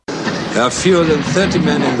There are fewer than 30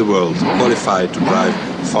 men in the world qualified to drive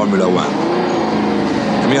Formula One.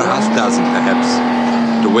 A mere half dozen, perhaps,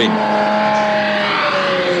 to win.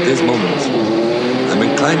 At this moment, I'm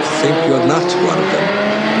inclined to think you're not one of them.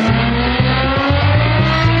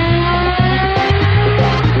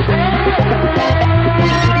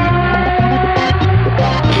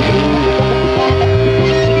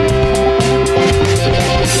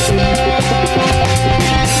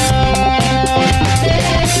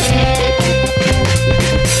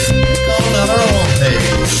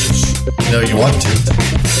 No, you want to.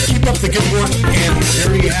 Keep up the good work, and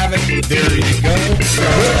there you have it. There you go.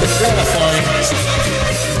 With the qualifying.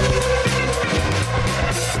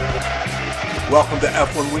 Welcome to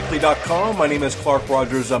F1Weekly.com. My name is Clark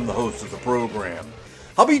Rogers. I'm the host of the program.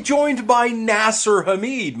 I'll be joined by Nasser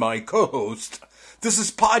Hamid, my co-host. This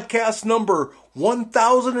is podcast number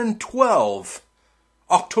 1012,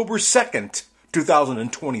 October 2nd,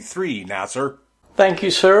 2023, Nasser. Thank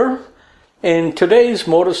you, sir. In today's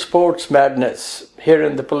Motorsports Madness, here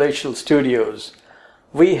in the Palatial Studios,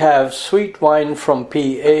 we have sweet wine from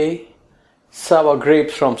PA, sour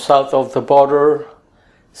grapes from south of the border,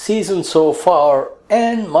 season so far,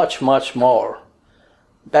 and much, much more.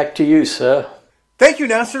 Back to you, sir. Thank you,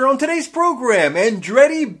 Nasser. On today's program,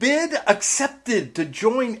 Andretti bid accepted to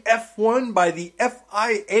join F1 by the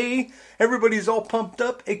FIA. Everybody's all pumped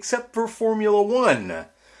up except for Formula One.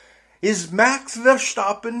 Is Max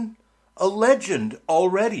Verstappen a legend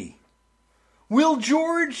already? Will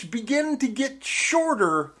George begin to get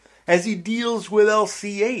shorter as he deals with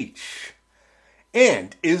LCH?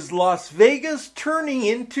 And is Las Vegas turning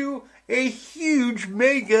into a huge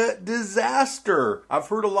mega disaster? I've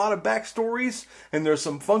heard a lot of backstories, and there's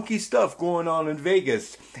some funky stuff going on in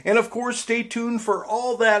Vegas. And of course, stay tuned for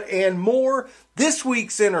all that and more. This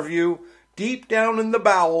week's interview, deep down in the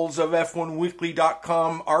bowels of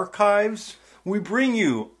F1Weekly.com archives, we bring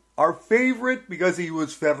you our favorite, because he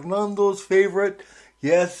was Fernando's favorite.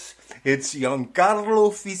 Yes, it's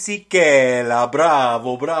Giancarlo Fisichella.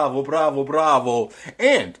 Bravo, bravo, bravo, bravo.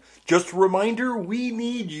 And just a reminder, we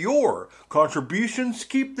need your contributions.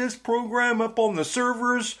 Keep this program up on the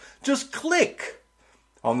servers. Just click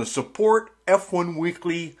on the support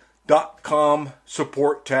F1Weekly.com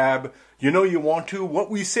support tab. You know you want to.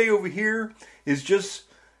 What we say over here is just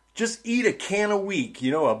eat a can a week,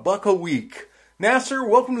 $1 a week. Nasser,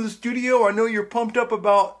 welcome to the studio. I know you're pumped up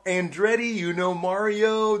about Andretti. You know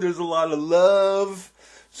Mario. There's a lot of love.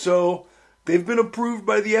 So they've been approved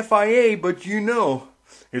by the FIA, but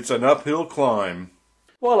it's an uphill climb.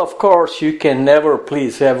 Well, of course, you can never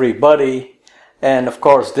please everybody. And of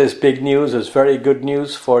course, this big news is very good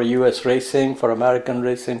news for US racing, for American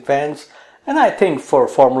racing fans, and I think for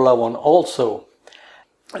Formula One also.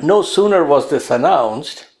 No sooner was this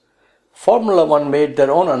announced, Formula One made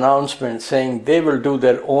their own announcement saying they will do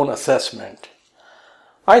their own assessment.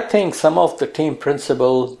 I think some of the team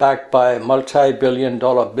principals backed by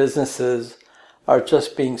multi-billion-dollar businesses are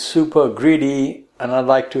just being super greedy, and I'd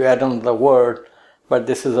like to add another word, but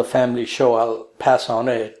this is a family show, I'll pass on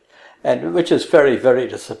it, and which is very, very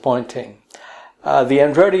disappointing. The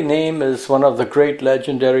Andretti name is one of the great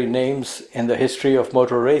legendary names in the history of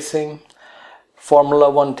motor racing. Formula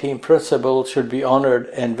One team principals should be honored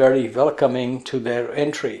and very welcoming to their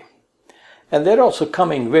entry. And they're also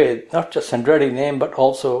coming with not just Andretti name, but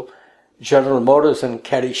also General Motors and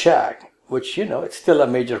Caddyshack, which, it's still a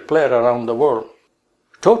major player around the world.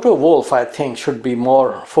 Toto Wolff, I think, should be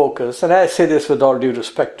more focused, and I say this with all due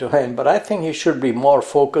respect to him, but I think he should be more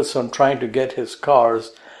focused on trying to get his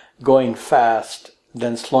cars going fast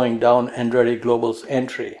than slowing down Andretti Global's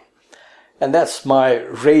entry. And that's my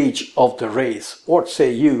rage of the race. What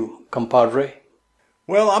say you, compadre?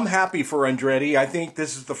 Well, I'm happy for Andretti. I think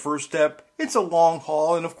this is the first step. It's a long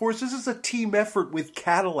haul, and of course, this is a team effort with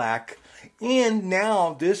Cadillac. And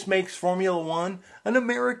now this makes Formula One an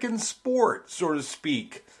American sport, so to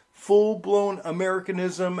speak. Full-blown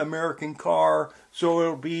Americanism, American car. So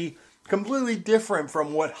it'll be completely different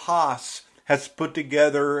from what Haas has put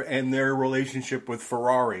together and their relationship with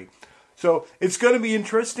Ferrari. So it's going to be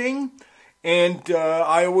interesting. And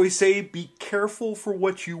I always say be careful for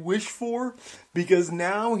what you wish for, because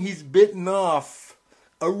now he's bitten off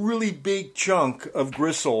a really big chunk of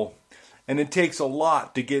gristle, and it takes a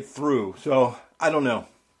lot to get through. So I don't know.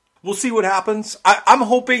 We'll see what happens. I'm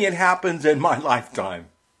hoping it happens in my lifetime.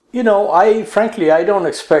 Frankly, I don't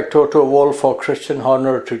expect Toto Wolff or Christian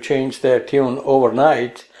Horner to change their tune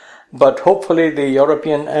overnight, but hopefully the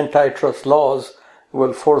European antitrust laws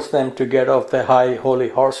will force them to get off their high holy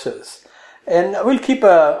horses. And we'll keep an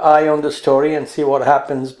eye on the story and see what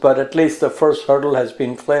happens, but at least the first hurdle has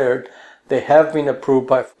been cleared. They have been approved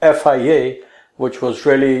by FIA, which was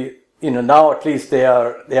really, now at least they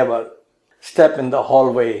have a step in the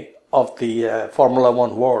hallway of the Formula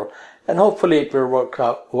One world. And hopefully it will work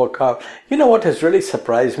out. You know what has really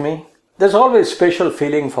surprised me? There's always special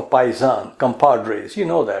feeling for Paisan, compadres. You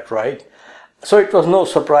know that, right? So it was no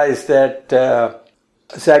surprise that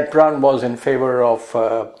Zach Brown was in favor of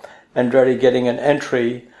Andretti getting an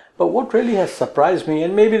entry. But what really has surprised me,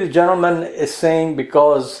 and maybe the gentleman is saying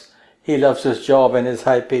because he loves his job and his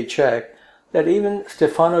high paycheck, that even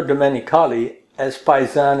Stefano Domenicali, as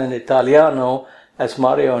Paisan and Italiano, as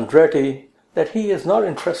Mario Andretti, that he is not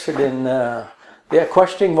interested in, they are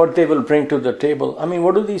questioning what they will bring to the table. I mean,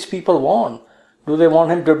 what do these people want? Do they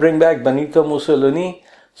want him to bring back Benito Mussolini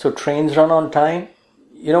so trains run on time?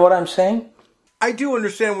 You know what I'm saying? I do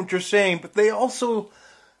understand what you're saying, but they also,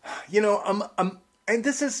 and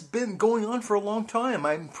this has been going on for a long time.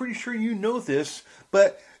 I'm pretty sure you know this,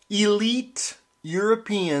 but elite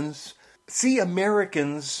Europeans see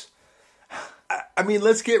Americans. I mean,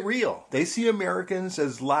 let's get real. They see Americans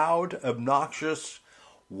as loud, obnoxious,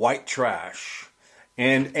 white trash.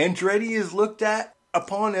 And Andretti is looked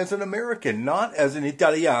upon as an American, not as an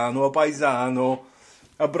Italiano, a Paisano,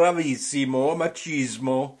 a Bravissimo, a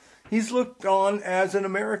Machismo. He's looked on as an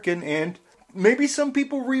American, and maybe some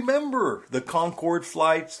people remember the Concorde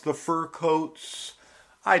flights, the fur coats.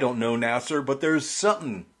 I don't know, Nasser, but there's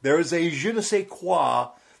something. There's a je ne sais quoi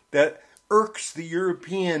that irks the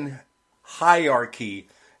European hierarchy.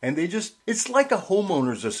 And it's like a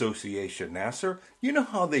homeowners association, Nasser. You know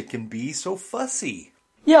how they can be so fussy.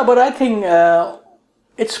 Yeah, but I think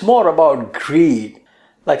it's more about greed.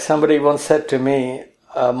 Like somebody once said to me,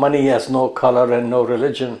 money has no color and no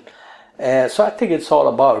religion. So I think it's all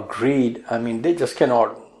about greed. I mean, they just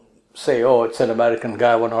cannot say, oh, it's an American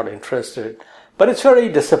guy, we're not interested. But it's very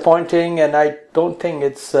disappointing, and I don't think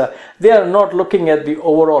they are not looking at the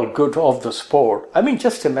overall good of the sport. I mean,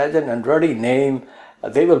 just imagine Andretti name,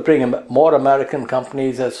 they will bring more American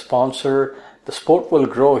companies as sponsor. The sport will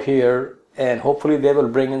grow here, and hopefully they will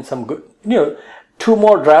bring in some good, 2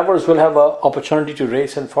 more drivers will have an opportunity to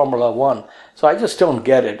race in Formula One. So I just don't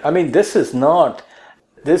get it. I mean, this is not,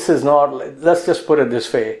 let's just put it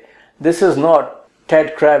this way. This is not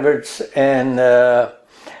Ted Kravitz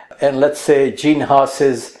and let's say Gene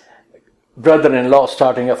Haas's brother-in-law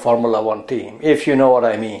starting a Formula One team, if you know what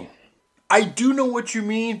I mean. I do know what you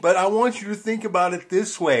mean, but I want you to think about it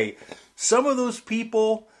this way. Some of those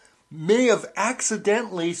people may have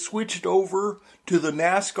accidentally switched over to the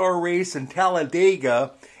NASCAR race in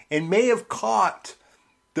Talladega and may have caught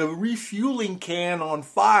the refueling can on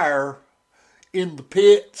fire in the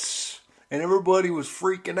pits, and everybody was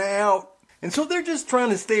freaking out. And so they're just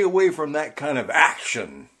trying to stay away from that kind of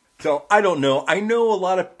action. So I don't know. I know a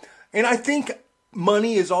lot of, and I think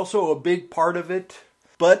money is also a big part of it.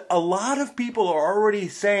 But a lot of people are already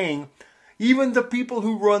saying, even the people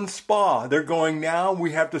who run Spa, they're going, now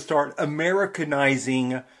we have to start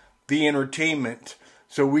Americanizing the entertainment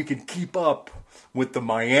so we can keep up with the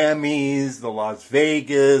Miamis, the Las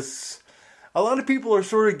Vegas. A lot of people are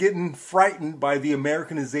sort of getting frightened by the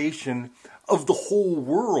Americanization of the whole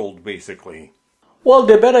world, basically. Well,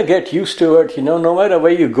 they better get used to it. No matter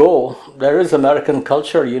where you go, there is American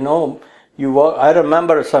culture. I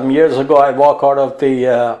remember some years ago, I walk out of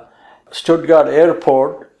the Stuttgart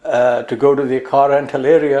airport to go to the car rental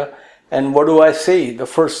area, and what do I see? The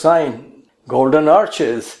first sign, Golden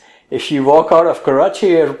Arches. If you walk out of Karachi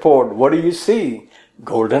airport, what do you see?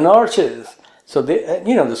 Golden Arches. So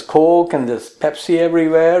there's Coke and there's Pepsi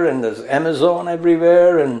everywhere, and there's Amazon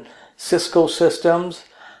everywhere, and Cisco systems.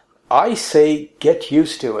 I say get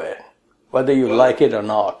used to it, whether you like it or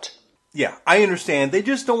not. Yeah, I understand. They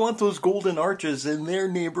just don't want those golden arches in their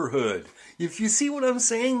neighborhood. If you see what I'm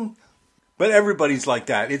saying? But everybody's like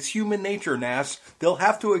that. It's human nature, Nas. They'll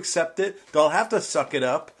have to accept it. They'll have to suck it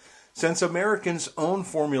up. Since Americans own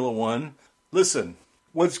Formula One, listen,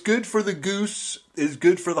 what's good for the goose is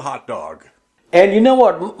good for the hot dog. And you know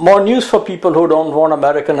what? More news for people who don't want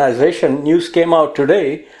Americanization. News came out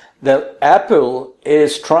today that Apple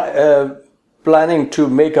is planning to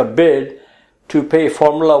make a bid to pay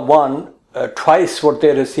Formula One twice what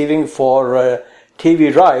they're receiving for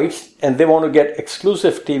TV rights, and they want to get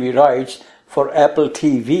exclusive TV rights for Apple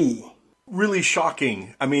TV. Really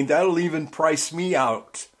shocking. I mean, that'll even price me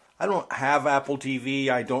out. I don't have Apple TV.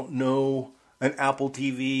 I don't know an Apple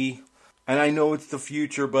TV. And I know it's the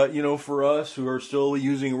future, but, for us who are still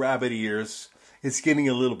using rabbit ears, it's getting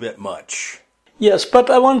a little bit much. Yes, but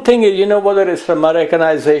one thing is, whether it's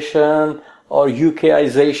Americanization or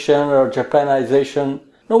UKization or Japanization,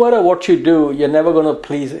 no matter what you do, you're never going to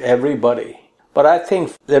please everybody. But I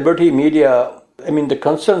think Liberty Media, the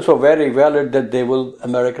concerns were very valid that they will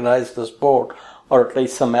Americanize the sport, or at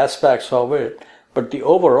least some aspects of it. But the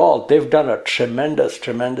overall, they've done a tremendous,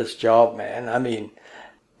 tremendous job, man.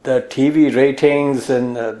 The TV ratings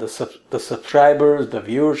and the subscribers, the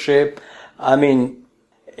viewership.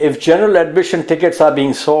 If general admission tickets are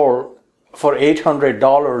being sold for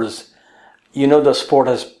 $800, the sport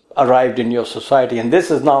has arrived in your society. And this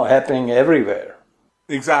is now happening everywhere.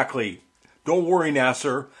 Exactly. Don't worry,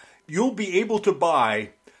 Nasser. You'll be able to buy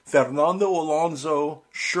Fernando Alonso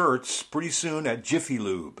shirts pretty soon at Jiffy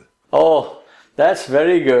Lube. Oh, that's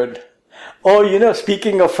very good. Oh,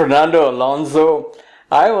 speaking of Fernando Alonso,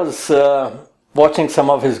 I was watching some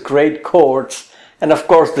of his great quotes, and of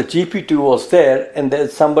course the GP2 was there, and then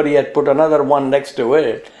somebody had put another one next to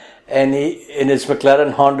it, and he, in his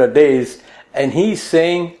McLaren Honda days, and he's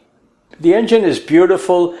saying, the engine is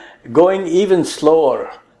beautiful, going even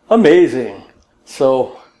slower. Amazing.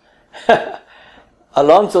 So,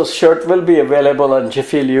 Alonso's shirt will be available on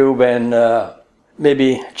Jiffy Lube and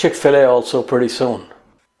maybe Chick-fil-A also pretty soon.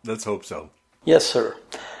 Let's hope so. Yes, sir.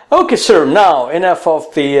 Okay, sir. Now, enough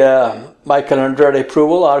of the Michael Andretti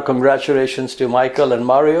approval. Our congratulations to Michael and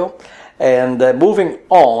Mario. And moving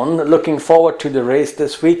on, looking forward to the race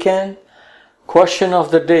this weekend. Question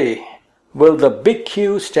of the day. Will the big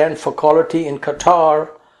Q stand for quality in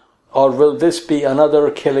Qatar, or will this be another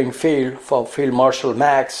killing field for Field Marshal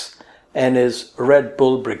Max and his Red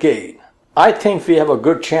Bull Brigade? I think we have a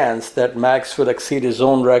good chance that Max will exceed his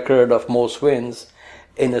own record of most wins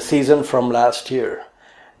in a season from last year.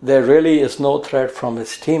 There really is no threat from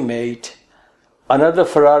his teammate. Another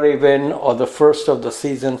Ferrari win or the first of the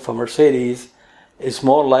season for Mercedes is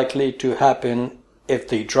more likely to happen if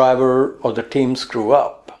the driver or the team screw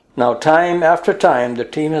up. Now, time after time, the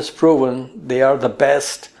team has proven they are the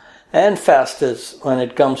best and fastest when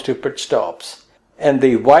it comes to pit stops. And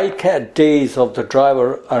the wildcat days of the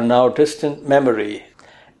driver are now distant memory,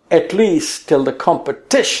 at least till the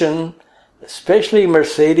competition, especially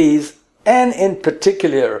Mercedes, and in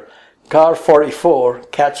particular, Car 44,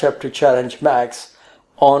 catch up to challenge Max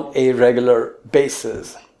on a regular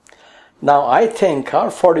basis. Now, I think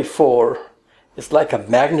Car 44 is like a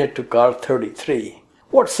magnet to Car 33.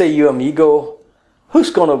 What say you, amigo? Who's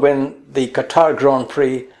going to win the Qatar Grand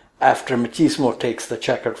Prix after Machismo takes the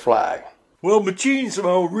checkered flag? Well,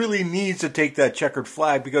 Machismo really needs to take that checkered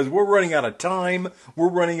flag because we're running out of time, we're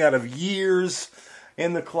running out of years,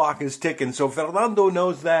 and the clock is ticking. So Fernando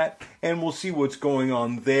knows that, and we'll see what's going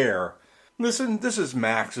on there. Listen, this is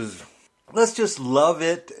Max's. Let's just love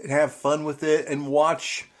it and have fun with it and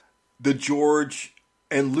watch the George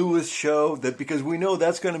and Lewis show, that because we know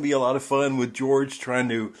that's going to be a lot of fun with George trying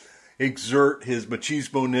to exert his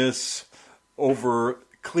machismo-ness over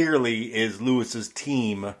clearly is Lewis's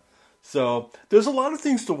team. So there's a lot of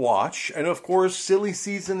things to watch, and of course silly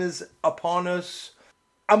season is upon us.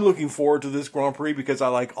 I'm looking forward to this Grand Prix because I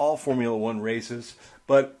like all Formula One races,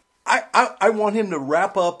 but I want him to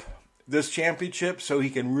wrap up this championship so he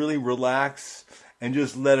can really relax and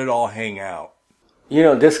just let it all hang out.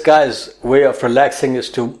 This guy's way of relaxing is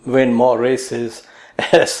to win more races,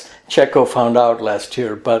 as Checo found out last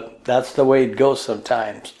year, but that's the way it goes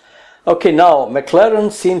sometimes. Okay, now, McLaren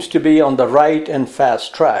seems to be on the right and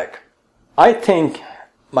fast track. I think,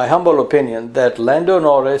 my humble opinion, that Lando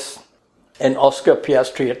Norris and Oscar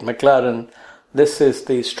Piastri at McLaren, this is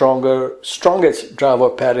the strongest driver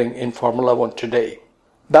pairing in Formula One today.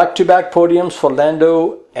 Back-to-back podiums for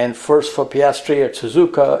Lando and first for Piastri at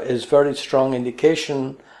Suzuka is very strong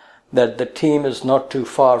indication that the team is not too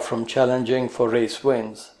far from challenging for race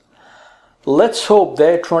wins. Let's hope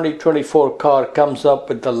their 2024 car comes up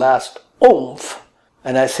with the last oomph,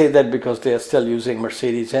 and I say that because they are still using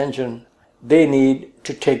Mercedes engine. They need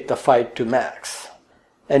to take the fight to Max.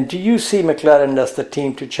 And do you see McLaren as the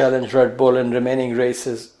team to challenge Red Bull in remaining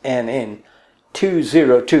races and in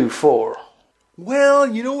 2024? Well,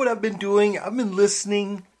 you know what I've been doing? I've been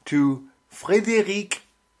listening to Frédéric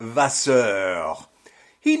Vasseur.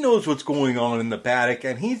 He knows what's going on in the paddock,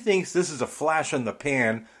 and he thinks this is a flash in the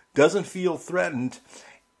pan, doesn't feel threatened,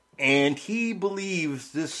 and he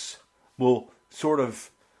believes this will sort of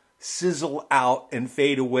sizzle out and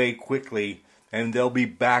fade away quickly, and they'll be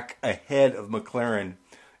back ahead of McLaren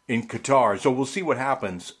in Qatar. So we'll see what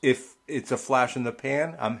happens. If it's a flash in the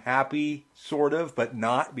pan, I'm happy, sort of, but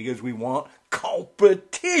not, because we want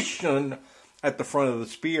competition at the front of the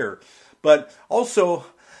spear. But also,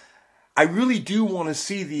 I really do want to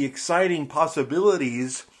see the exciting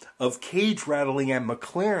possibilities of cage rattling at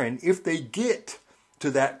McLaren if they get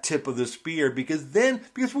to that tip of the spear,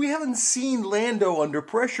 because we haven't seen Lando under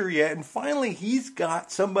pressure yet, and finally he's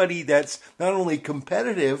got somebody that's not only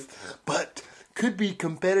competitive, but could be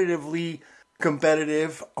competitive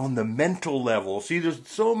on the mental level. See, there's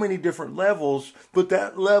so many different levels, but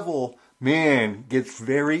that level, man, gets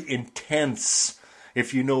very intense,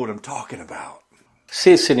 if you know what I'm talking about.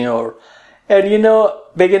 Si, senor. And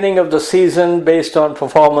beginning of the season, based on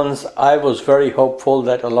performance, I was very hopeful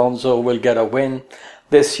that Alonso will get a win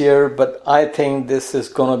this year, but I think this is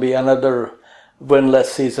going to be another winless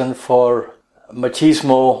season for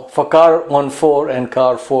Machismo, for car 1-4 and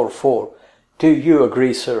car 4-4. Do you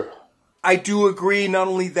agree, sir? I do agree. Not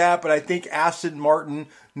only that, but I think Aston Martin,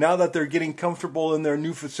 now that they're getting comfortable in their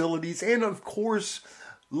new facilities, and of course,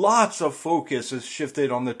 lots of focus has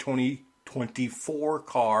shifted on the 2024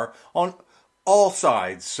 car on all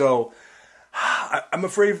sides. So I'm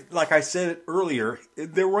afraid, like I said earlier,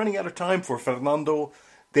 they're running out of time for Fernando.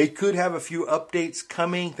 They could have a few updates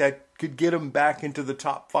coming that could get them back into the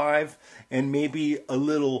top 5 and maybe a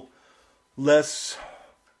little less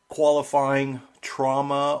qualifying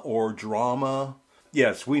trauma or drama.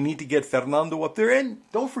 Yes, we need to get Fernando up there. And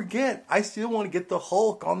don't forget, I still want to get the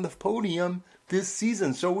Hulk on the podium this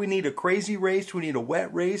season. So we need a crazy race, we need a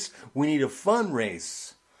wet race, we need a fun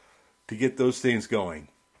race to get those things going.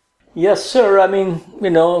 Yes, sir. I mean,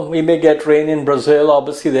 we may get rain in Brazil.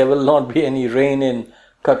 Obviously, there will not be any rain in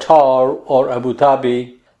Qatar or Abu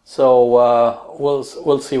Dhabi. So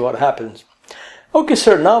we'll see what happens. Okay,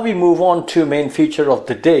 sir, now we move on to main feature of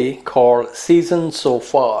the day called Season So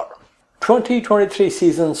Far. 2023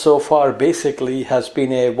 season so far basically has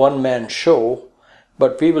been a one-man show,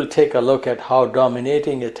 but we will take a look at how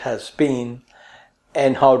dominating it has been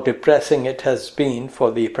and how depressing it has been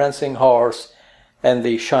for the prancing horse and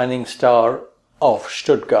the shining star of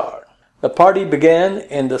Stuttgart. The party began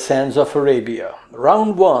in the sands of Arabia.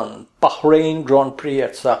 Round 1, Bahrain Grand Prix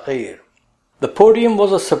at Sakhir. The podium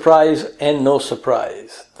was a surprise and no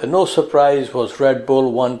surprise. The no surprise was Red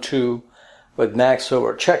Bull 1-2 with Max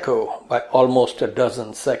over Checo by almost a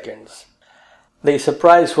dozen seconds. The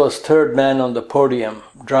surprise was third man on the podium,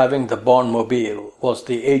 driving the Bondmobile, was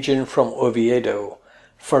the agent from Oviedo,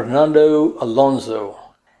 Fernando Alonso,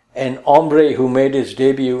 an hombre who made his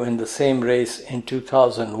debut in the same race in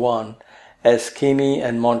 2001 as Kimi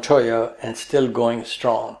and Montoya and still going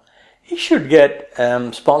strong. He should get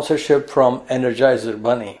sponsorship from Energizer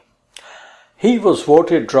Bunny. He was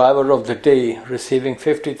voted driver of the day, receiving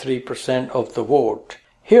 53% of the vote.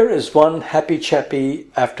 Here is one happy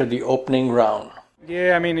chappy after the opening round.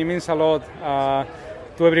 Yeah, I mean, it means a lot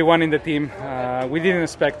to everyone in the team. We didn't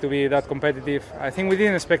expect to be that competitive. I think we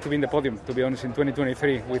didn't expect to be in the podium, to be honest, in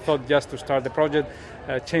 2023. We thought just to start the project,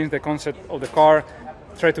 change the concept of the car,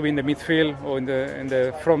 try to be in the midfield or in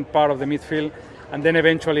the front part of the midfield, and then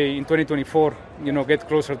eventually in 2024, get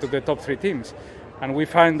closer to the top 3 teams. And we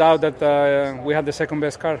find out that we had the second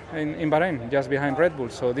best car in Bahrain, just behind Red Bull.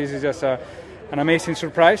 So this is just an amazing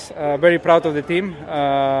surprise. Very proud of the team.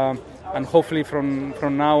 And hopefully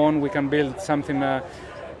from now on we can build something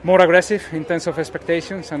more aggressive in terms of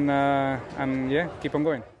expectations and keep on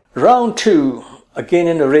going. Round 2, again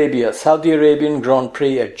in Arabia, Saudi Arabian Grand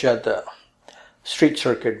Prix at Jeddah. Street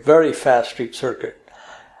circuit, very fast street circuit.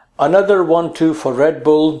 Another 1-2 for Red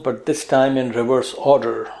Bull, but this time in reverse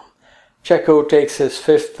order. Checo takes his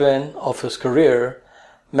 5th win of his career.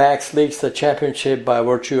 Max leads the championship by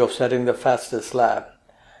virtue of setting the fastest lap.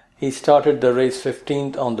 He started the race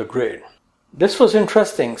 15th on the grid. This was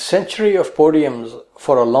interesting. Century of podiums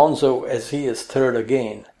for Alonso as he is 3rd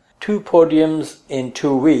again. 2 podiums in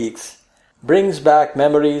 2 weeks. Brings back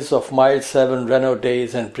memories of Mile 7 Renault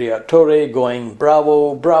days and Briatore going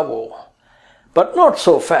bravo, bravo. But not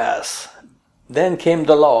so fast. Then came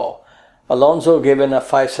the law. Alonso given a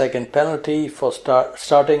 5-second penalty for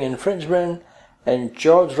starting infringement and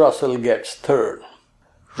George Russell gets 3rd.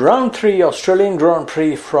 Round 3 Australian Grand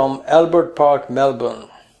Prix from Albert Park, Melbourne.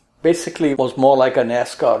 Basically was more like a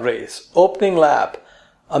NASCAR race. Opening lap,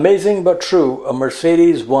 amazing but true, a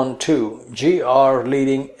Mercedes 1-2, GR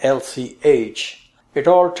leading LCH. It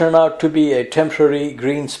all turned out to be a temporary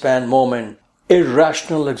Greenspan moment,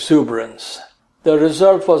 irrational exuberance. The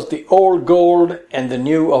result was the old gold and the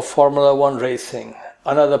new of Formula One racing.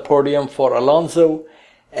 Another podium for Alonso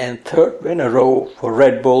and 3rd in a row for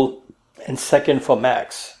Red Bull and 2nd for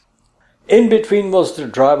Max. In between was the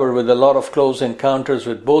driver with a lot of close encounters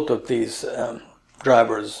with both of these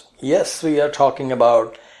drivers. Yes, we are talking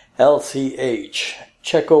about LCH.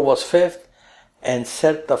 Checo was 5th and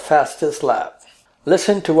set the fastest lap.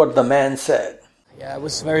 Listen to what the man said. Yeah, it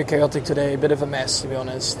was very chaotic today, a bit of a mess, to be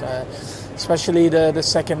honest. Especially the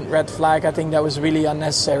second red flag, I think that was really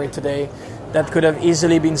unnecessary today. That could have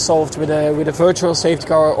easily been solved with a virtual safety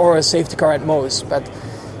car or a safety car at most. But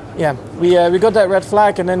yeah, we got that red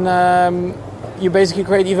flag, and then you basically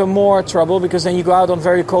create even more trouble, because then you go out on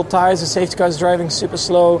very cold tires, the safety car is driving super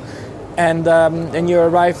slow, and then you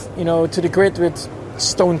arrive, to the grid with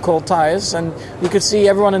stone cold tires, and you could see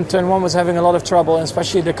everyone in turn 1 was having a lot of trouble, and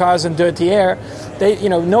especially the cars in dirty air. They,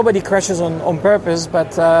 nobody crashes on purpose,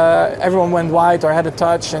 but everyone went wide or had a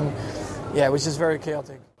touch, and yeah, it was just very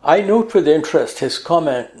chaotic. I note with interest his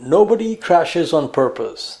comment, "Nobody crashes on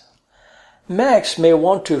purpose." Max may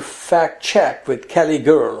want to fact check with Kelly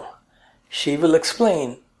Girl. She will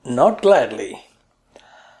explain, not gladly.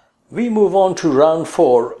 We move on to round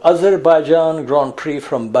 4, Azerbaijan Grand Prix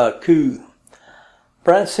from Baku.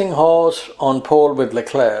 Prancing horse on pole with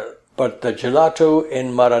Leclerc, but the gelato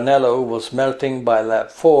in Maranello was melting by lap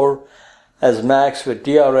 4 as Max with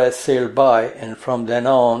DRS sailed by, and from then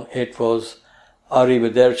on it was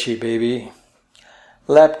arrivederci baby.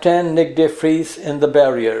 Lap 10, Nick de Vries in the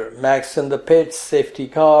barrier, Max in the pits, safety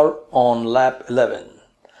car on lap 11.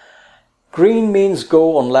 Green means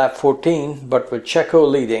go on lap 14, but with Checo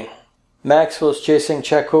leading. Max was chasing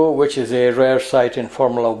Checo, which is a rare sight in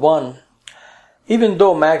Formula 1. Even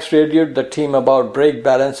though Max radioed the team about brake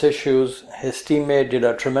balance issues, his teammate did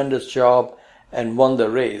a tremendous job and won the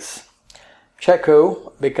race.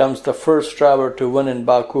 Checo becomes the first driver to win in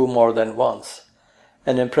Baku more than once,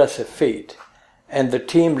 an impressive feat, and the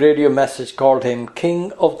team radio message called him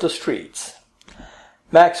King of the Streets.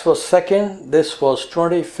 Max was second. This was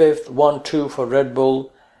 25th 1-2 for Red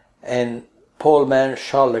Bull, and poleman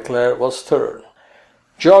Charles Leclerc was third.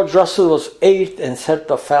 George Russell was 8th and set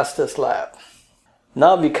the fastest lap.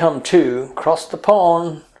 Now we come to cross the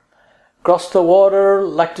pond, cross the water,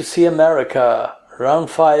 like to see America, round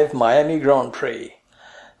 5 Miami Grand Prix.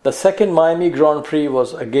 The second Miami Grand Prix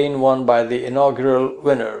was again won by the inaugural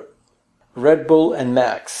winner, Red Bull and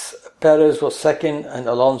Max. Perez was second and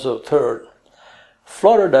Alonso third.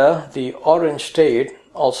 Florida, the Orange State,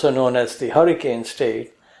 also known as the Hurricane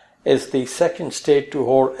State, is the second state to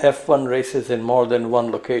hold F1 races in more than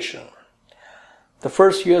one location. The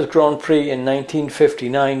first U.S. Grand Prix in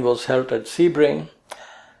 1959 was held at Sebring.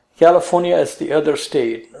 California is the other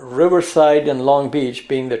state, Riverside and Long Beach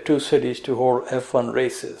being the two cities to hold F1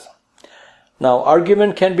 races. Now,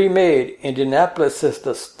 argument can be made Indianapolis is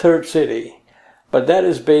the third city, but that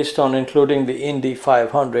is based on including the Indy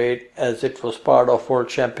 500 as it was part of World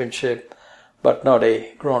Championship, but not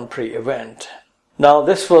a Grand Prix event. Now,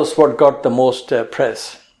 this was what got the most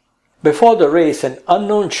press. Before the race, an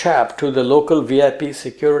unknown chap to the local VIP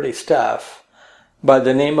security staff by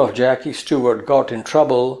the name of Jackie Stewart got in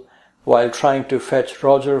trouble while trying to fetch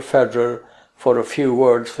Roger Federer for a few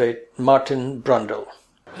words with Martin Brundle.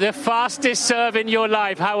 The fastest serve in your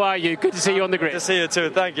life. How are you? Good to see you on the grid. Good to see you too.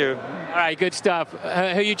 Thank you. All right, good stuff. Who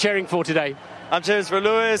are you cheering for today? I'm cheering for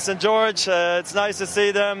Lewis and George. It's nice to see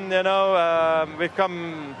them. We've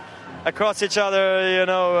come across each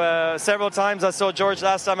other, several times. I saw George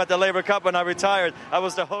last time at the Labour Cup when I retired. I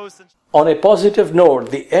was the host. On a positive note,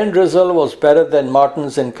 the end result was better than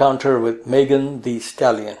Martin's encounter with Megan the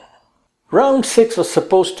Stallion. Round 6 was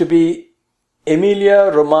supposed to be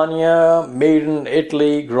Emilia-Romagna Maiden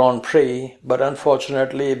Italy Grand Prix, but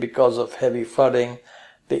unfortunately because of heavy flooding,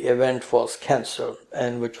 the event was cancelled,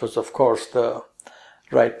 and which was of course the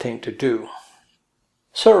right thing to do.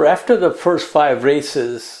 Sir, after the first 5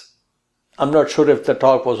 races, I'm not sure if the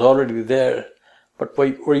talk was already there, but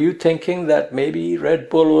were you thinking that maybe Red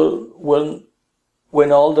Bull will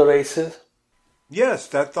win all the races? Yes,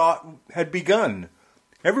 that thought had begun.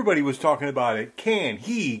 Everybody was talking about it. Can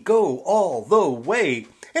he go all the way?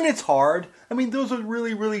 And it's hard. I mean, those are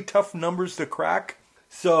really, really tough numbers to crack.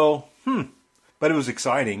 So, but it was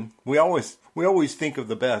exciting. We always think of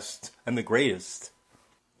the best and the greatest.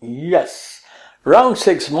 Yes. Round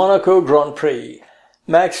 6, Monaco Grand Prix.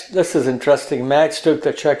 Max, this is interesting. Max took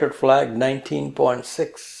the checkered flag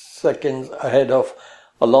 19.6 seconds ahead of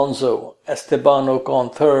Alonso. Esteban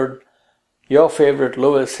Ocon third. Your favorite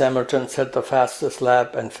Lewis Hamilton set the fastest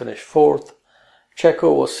lap and finished 4th.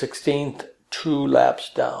 Checo was 16th, 2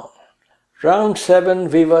 laps down. Round 7,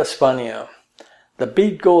 Viva España. The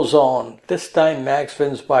beat goes on. This time Max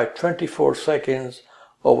wins by 24 seconds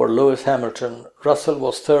over Lewis Hamilton. Russell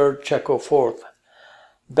was 3rd, Checo 4th.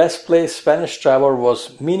 Best placed Spanish driver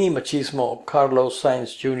was Mini Machismo Carlos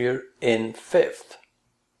Sainz Jr. in 5th.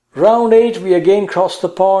 Round 8, we again cross the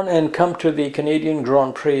pond and come to the Canadian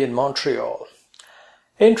Grand Prix in Montreal.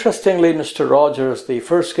 Interestingly, Mr. Rogers, the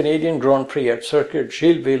first Canadian Grand Prix at Circuit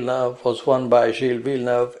Gilles Villeneuve was won by Gilles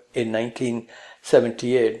Villeneuve in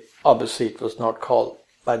 1978. Obviously, it was not called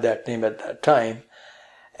by that name at that time.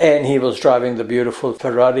 And he was driving the beautiful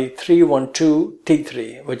Ferrari 312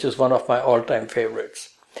 T3, which is one of my all-time favorites.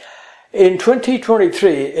 In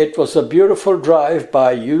 2023, it was a beautiful drive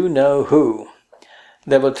by you-know-who.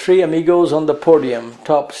 There were three amigos on the podium.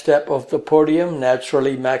 Top step of the podium,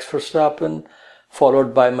 naturally Max Verstappen,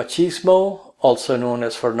 followed by Machismo, also known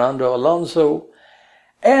as Fernando Alonso,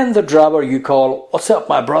 and the driver you call, "What's up,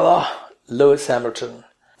 my brother?" Lewis Hamilton.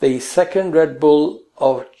 The second Red Bull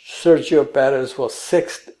of Sergio Perez was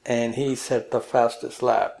sixth, and he set the fastest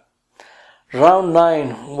lap. Round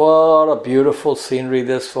 9, what a beautiful scenery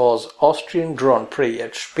this was. Austrian Grand Prix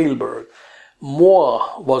at Spielberg.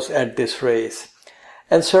 Moi was at this race.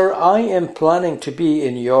 And sir, I am planning to be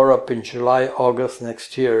in Europe in July, August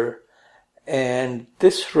next year. And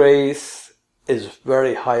this race is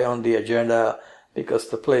very high on the agenda because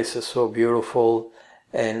the place is so beautiful.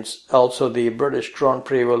 And also the British Grand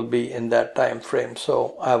Prix will be in that time frame.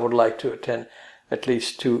 So I would like to attend at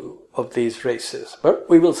least 2 of these races. But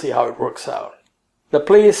we will see how it works out. The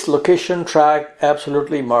place, location, track,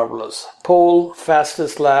 absolutely marvelous. Pole,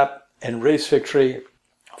 fastest lap, and race victory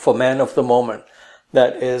for man of the moment.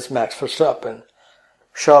 That is Max Verstappen.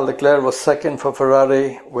 Charles Leclerc was second for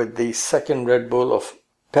Ferrari, with the second Red Bull of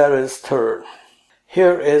Perez third.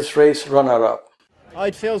 Here is race runner-up.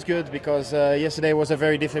 It feels good because yesterday was a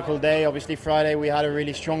very difficult day. Obviously Friday we had a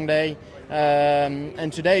really strong day.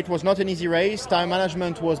 And today it was not an easy race. Time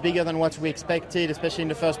management was bigger than what we expected, especially in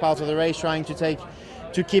the first part of the race, trying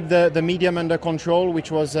to keep the medium under control,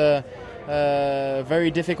 which was very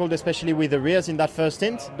difficult, especially with the rears in that first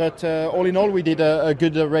stint. But all in all, we did a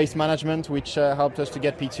good race management, which helped us to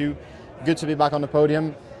get P2. Good to be back on the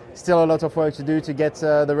podium. Still a lot of work to do to get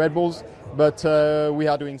the Red Bulls, but we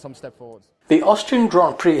are doing some step forwards. The Austrian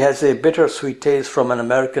Grand Prix has a bittersweet taste from an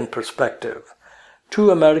American perspective.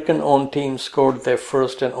 2 American-owned teams scored their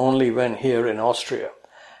first and only win here in Austria.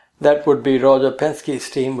 That would be Roger Penske's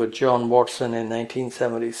team with John Watson in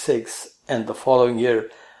 1976, and the following year,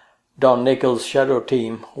 Don Nichols' Shadow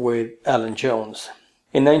team with Alan Jones.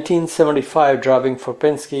 In 1975, driving for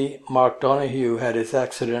Penske, Mark Donohue had his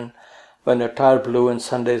accident when a tire blew in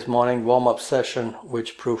Sunday's morning warm-up session,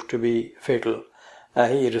 which proved to be fatal.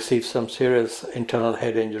 He received some serious internal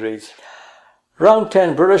head injuries. Round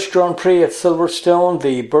 10, British Grand Prix at Silverstone,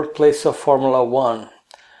 the birthplace of Formula One.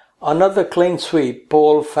 Another clean sweep,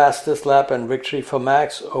 pole, fastest lap and victory for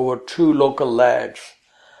Max over 2 local lads.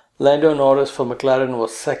 Lando Norris for McLaren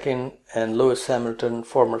was second and Lewis Hamilton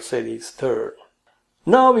for Mercedes third.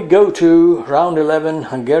 Now we go to round 11,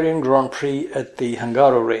 Hungarian Grand Prix at the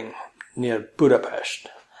Hungaroring near Budapest.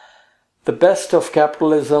 The best of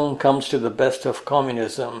capitalism comes to the best of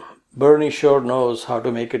communism. Bernie sure knows how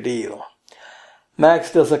to make a deal.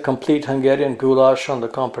 Max does a complete Hungarian goulash on the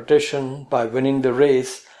competition by winning the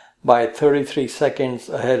race by 33 seconds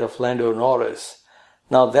ahead of Lando Norris.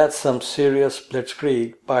 Now that's some serious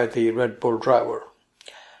blitzkrieg by the Red Bull driver.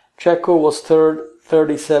 Checo was third,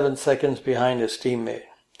 37 seconds behind his teammate.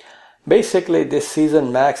 Basically, this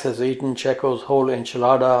season Max has eaten Checo's whole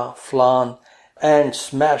enchilada, flan, and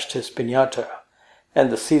smashed his piñata,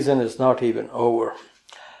 and the season is not even over.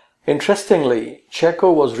 Interestingly,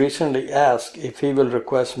 Checo was recently asked if he will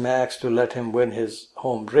request Max to let him win his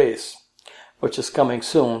home race, which is coming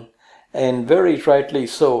soon, and very rightly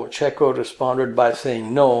so, Checo responded by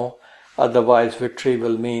saying no, otherwise victory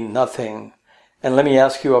will mean nothing. And let me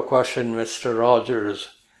ask you a question, Mr. Rogers.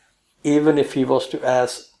 Even if he was to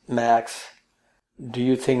ask Max, do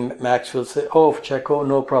you think Max will say, "Oh, Checo,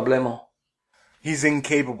 no problemo"? He's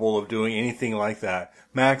incapable of doing anything like that.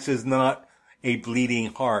 Max is not a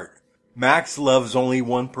bleeding heart. Max loves only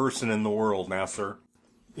one person in the world, Nasser.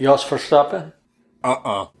 Jos Verstappen?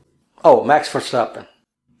 Oh, Max Verstappen.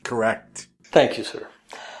 Correct. Thank you, sir.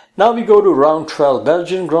 Now we go to round 12,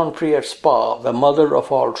 Belgian Grand Prix at Spa, the mother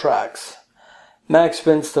of all tracks. Max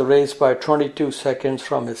wins the race by 22 seconds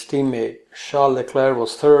from his teammate. Charles Leclerc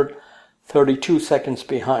was third, 32 seconds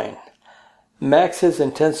behind. Max's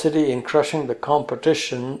intensity in crushing the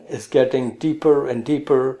competition is getting deeper and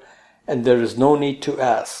deeper, and there is no need to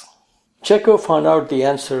ask. Checo found out the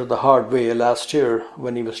answer the hard way last year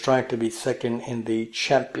when he was trying to be second in the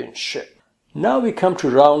championship. Now we come to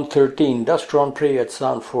round 13, Dutch Grand Prix at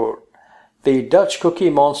Zandvoort. The Dutch cookie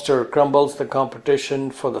monster crumbles the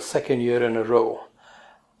competition for the second year in a row.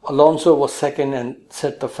 Alonso was second and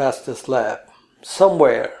set the fastest lap.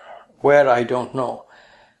 Somewhere, where I don't know,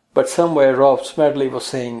 but somewhere Rob Smedley was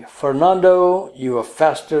saying, "Fernando, you are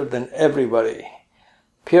faster than everybody."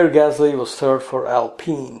 Pierre Gasly was third for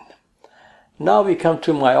Alpine. Now we come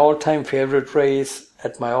to my all-time favorite race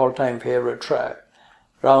at my all-time favorite track.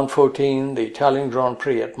 Round 14, the Italian Grand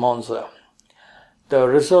Prix at Monza. The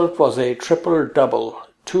result was a triple-double.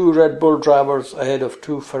 2 Red Bull drivers ahead of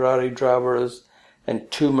 2 Ferrari drivers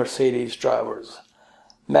and 2 Mercedes drivers.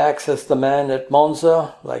 Max is the man at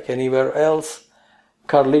Monza, like anywhere else.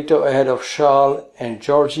 Carlito ahead of Charles and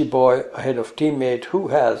Georgie Boy ahead of teammate who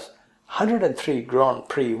has 103 Grand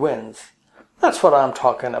Prix wins. That's what I'm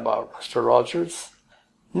talking about, Mr. Rogers.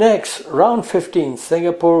 Next, round 15,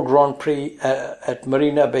 Singapore Grand Prix at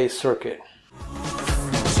Marina Bay Circuit.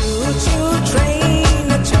 Choo-choo train,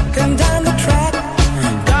 chucking down the track.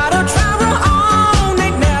 Gotta travel on,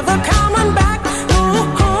 ain't never coming back.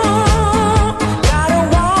 Ooh, got a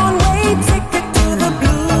one-way ticket to the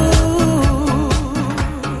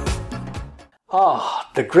blue.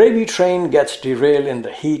 The gravy train gets derailed in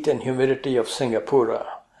the heat and humidity of Singapore,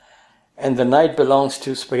 and the night belongs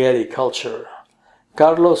to spaghetti culture.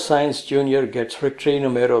 Carlos Sainz Jr. gets victory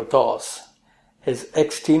numero dos. His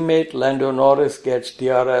ex-teammate Lando Norris gets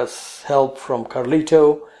DRS help from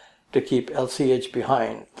Carlito to keep LCH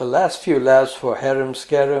behind. The last few laps were harem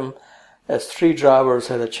scarum as 3 drivers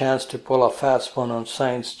had a chance to pull a fast one on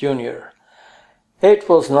Sainz Jr. It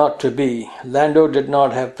was not to be. Lando did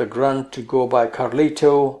not have the grunt to go by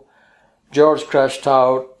Carlito. George crashed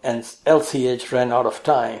out and LCH ran out of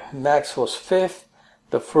time. Max was 5th.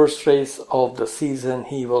 The first race of the season,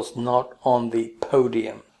 he was not on the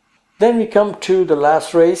podium. Then we come to the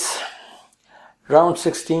last race, round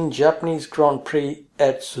 16, Japanese Grand Prix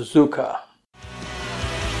at Suzuka.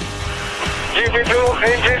 GP2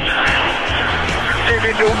 engine.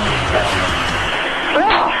 GP2.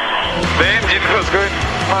 The engine was good,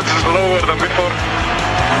 much lower than before.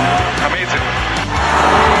 Amazing.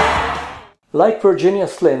 Like Virginia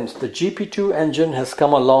Slims, the GP2 engine has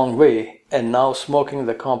come a long way and now smoking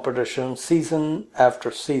the competition season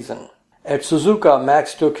after season. At Suzuka,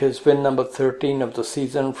 Max took his win number 13 of the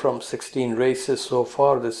season from 16 races so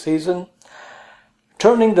far this season,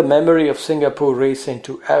 turning the memory of Singapore race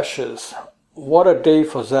into ashes. What a day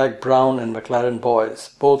for Zach Brown and McLaren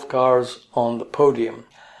boys, both cars on the podium.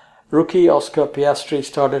 Rookie Oscar Piastri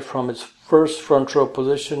started from his first front row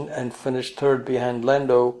position and finished third behind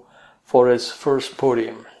Lando for his first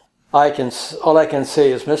podium. All I can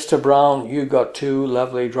say is, Mr. Brown, you got 2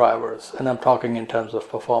 lovely drivers, and I'm talking in terms of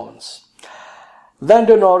performance.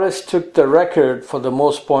 Lando Norris took the record for the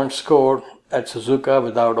most points scored at Suzuka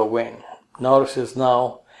without a win. Norris is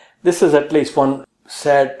now, this is at least one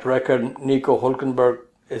sad record Nico Hülkenberg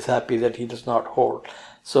is happy that he does not hold.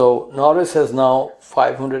 So Norris has now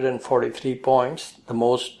 543 points, the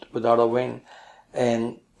most without a win,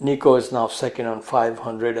 and Nico is now second on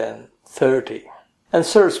 530. And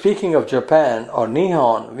sir, speaking of Japan or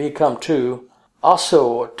Nihon, we come to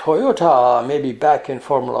also Toyota may be back in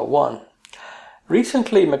Formula One.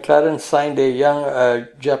 Recently, McLaren signed a young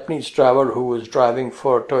Japanese driver who was driving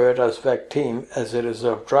for Toyota's VEC team as a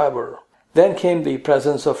reserve driver. Then came the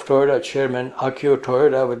presence of Toyota chairman Akio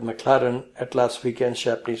Toyoda with McLaren at last weekend's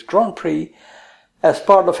Japanese Grand Prix as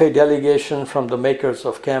part of a delegation from the makers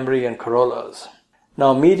of Camry and Corollas.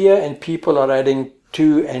 Now media and people are adding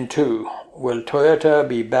 2 and 2. Will Toyota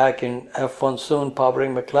be back in F1 soon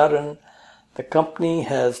powering McLaren? The company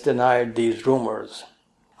has denied these rumors.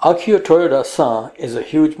 Akio Toyoda-san is a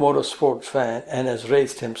huge motorsports fan and has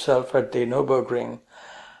raced himself at the Nürburgring.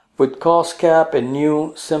 With cost cap and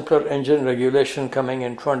new, simpler engine regulation coming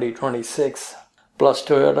in 2026, plus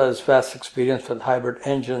Toyota's vast experience with hybrid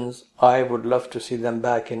engines, I would love to see them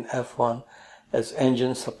back in F1 as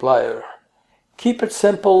engine supplier. Keep it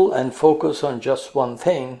simple and focus on just one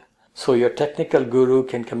thing, so your technical guru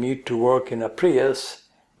can commute to work in a Prius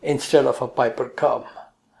instead of a Piper Cub.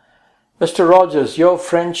 Mr. Rogers, your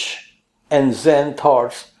French and Zen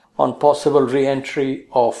thoughts on possible re-entry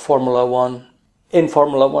of Formula One, in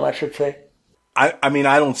Formula One, I should say. I mean,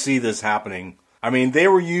 I don't see this happening. I mean,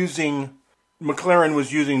 McLaren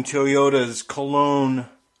was using Toyota's Cologne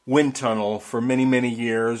wind tunnel for many, many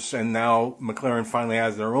years, and now McLaren finally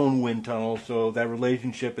has their own wind tunnel, so that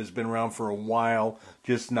relationship has been around for a while,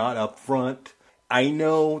 just not up front. I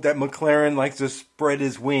know that McLaren likes to spread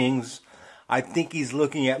his wings. I think he's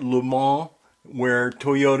looking at Le Mans, where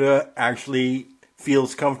Toyota actually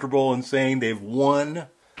feels comfortable in saying they've won.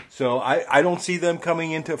 So I don't see them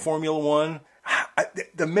coming into Formula One.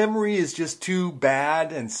 The memory is just too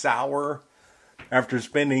bad and sour after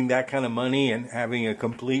spending that kind of money and having a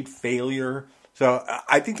complete failure. So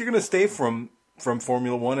I think they're going to stay from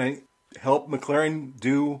Formula One and help McLaren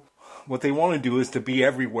do what they want to do, is to be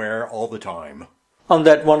everywhere all the time. On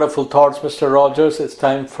that wonderful thoughts, Mr. Rogers, it's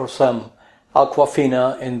time for some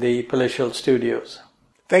Aquafina in the Palatial Studios.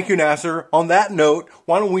 Thank you, Nasser. On that note,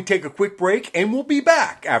 why don't we take a quick break and we'll be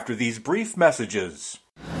back after these brief messages.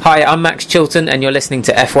 Hi, I'm Max Chilton and you're listening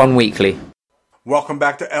to F1 Weekly. Welcome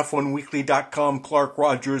back to F1Weekly.com. Clark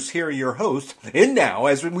Rogers here, your host. And now,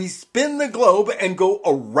 as we spin the globe and go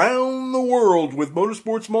around the world with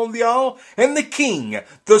Motorsports Mondial and the king,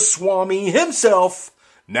 the Swami himself,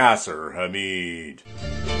 Nasser Hamid.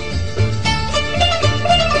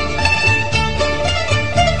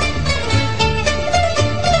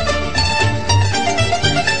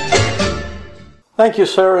 Thank you,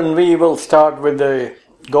 sir, and we will start with the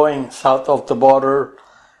going south of the border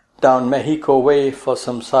down Mexico way for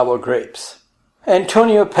some sour grapes.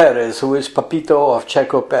 Antonio Perez, who is Papito of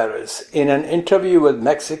Checo Perez, in an interview with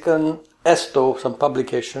Mexican Esto, some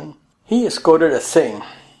publication, he is quoted as saying,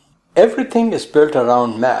 "Everything is built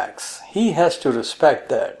around Max. He has to respect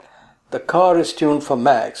that. The car is tuned for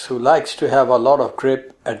Max, who likes to have a lot of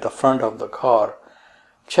grip at the front of the car.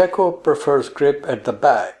 Checo prefers grip at the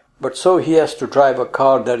back, but so he has to drive a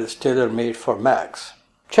car that is tailor-made for Max."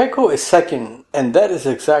 Checo is second, and that is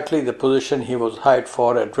exactly the position he was hired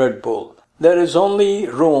for at Red Bull. There is only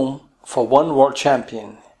room for one world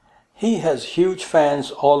champion. He has huge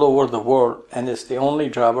fans all over the world and is the only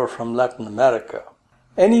driver from Latin America.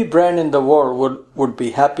 Any brand in the world would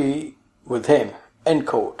be happy with him. End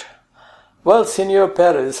quote. Well, Senor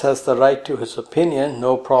Perez has the right to his opinion,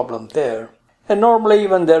 no problem there. And normally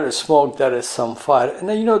when there is smoke, there is some fire. And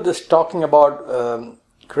this talking about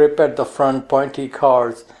grip at the front, pointy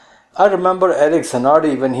cars. I remember Eric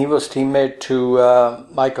Zanardi when he was teammate to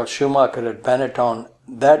Michael Schumacher at Benetton.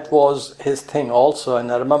 That was his thing also,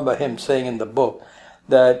 and I remember him saying in the book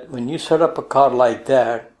that when you set up a car like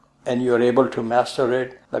that and you're able to master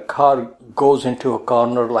it, the car goes into a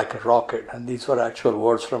corner like a rocket. And these were actual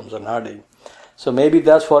words from Zanardi. So maybe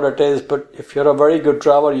that's what it is, but if you're a very good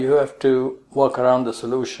driver, you have to work around the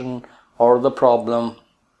solution or the problem.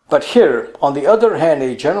 But here, on the other hand,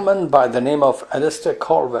 a gentleman by the name of Alistair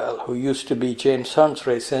Colwell, who used to be James Hunt's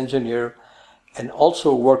race engineer and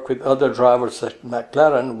also worked with other drivers at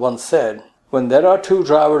McLaren, once said, "When there are two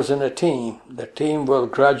drivers in a team, the team will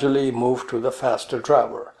gradually move to the faster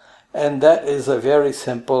driver." And that is a very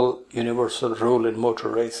simple universal rule in motor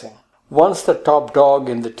racing. Once the top dog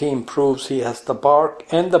in the team proves he has the bark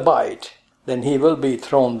and the bite, then he will be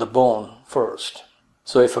thrown the bone first.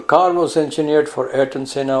 So if a car was engineered for Ayrton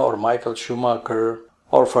Senna or Michael Schumacher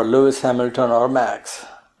or for Lewis Hamilton or Max,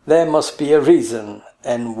 there must be a reason,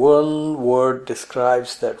 and one word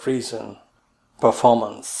describes that reason: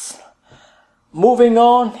 performance. Moving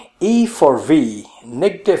on, E for V,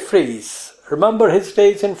 Nick de Vries. Remember his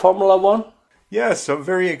days in Formula One? Yes, a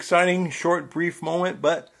very exciting, short, brief moment,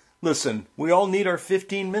 but listen, we all need our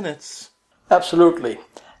 15 minutes. Absolutely.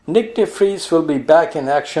 Nick de Vries will be back in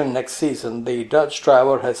action next season. The Dutch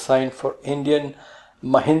driver has signed for Indian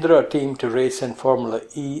Mahindra team to race in Formula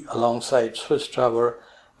E alongside Swiss driver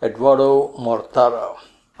Eduardo Mortara.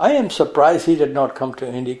 I am surprised he did not come to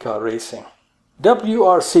IndyCar racing.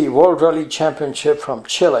 WRC World Rally Championship from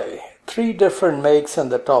Chile. 3 different makes in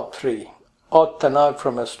the top 3. Ott Tanak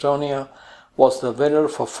from Estonia was the winner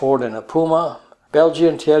for Ford in a Puma.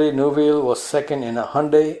 Belgian Thierry Neuville was second in a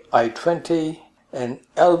Hyundai i20. And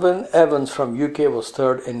Elvin Evans from UK was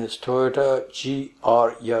third in his Toyota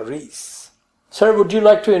GR Yaris. Sir, would you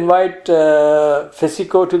like to invite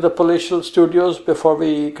Fisico to the Palatial Studios before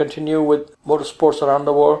we continue with motorsports around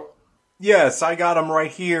the world? Yes, I got him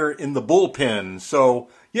right here in the bullpen. So,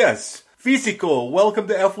 yes, Fisico, welcome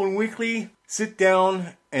to F1 Weekly. Sit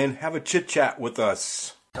down and have a chit-chat with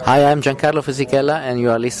us. Hi, I'm Giancarlo Fisichella, and you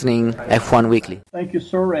are listening F1 Weekly. Thank you,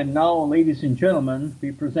 sir. And now, ladies and gentlemen,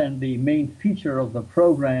 we present the main feature of the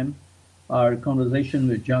program, our conversation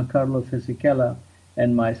with Giancarlo Fisichella,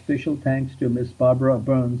 and my special thanks to Miss Barbara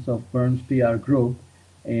Burns of Burns PR Group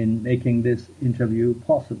in making this interview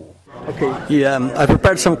possible. Okay. Yeah, I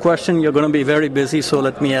prepared some questions. You're going to be very busy, so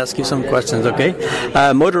let me ask you some questions, okay?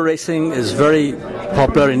 Motor racing is very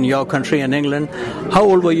popular in your country in England. How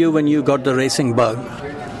old were you when you got the racing bug?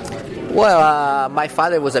 Well, my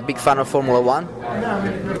father was a big fan of Formula One,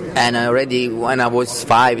 and already when I was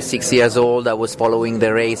 5-6 years old, I was following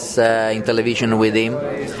the race in television with him.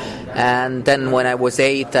 And then when I was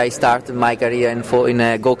 8, I started my career in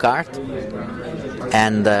a go-kart.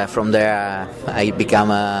 and from there I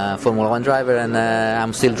become a Formula One driver, and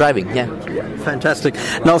I'm still driving. Yeah. Fantastic.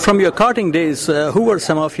 Now, from your karting days, who were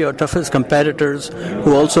some of your toughest competitors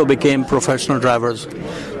who also became professional drivers?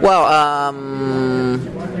 Well,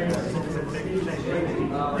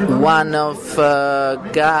 one of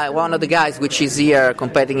the guys which is here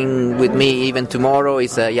competing with me even tomorrow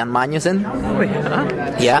is Jan Magnussen. Oh,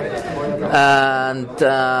 yeah. Yeah. And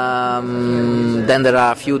then there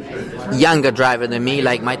are a few younger drivers than me,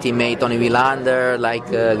 like my teammate Tony Villander, like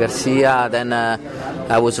Garcia. Then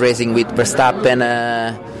I was racing with Verstappen.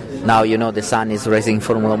 Now the son is racing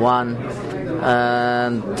Formula One.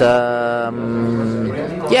 And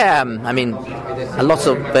lots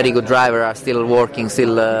of very good drivers are still working,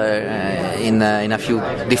 still in a few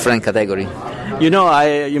different categories. You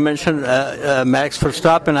mentioned Max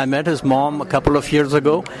Verstappen. I met his mom a couple of years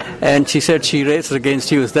ago, and she said she raced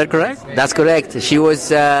against you. Is that correct? That's correct. She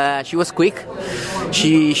was quick.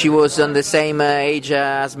 She was on the same age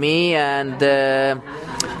as me, and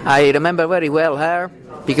I remember very well her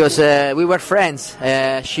because we were friends.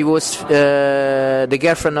 She was the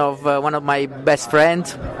girlfriend of one of my best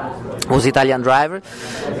friends, was Italian driver,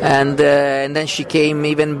 and then she came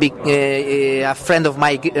even a friend of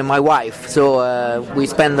my wife. So we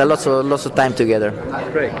spent lots of time together.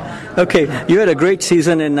 Great. Okay, you had a great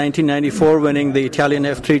season in 1994, winning the Italian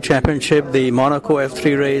F3 Championship, the Monaco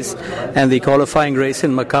F3 race, and the qualifying race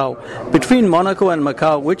in Macau. Between Monaco and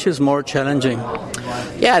Macau, which is more challenging?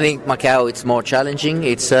 Yeah, I think Macau it's more challenging.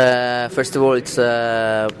 It's first of all it's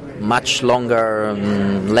much longer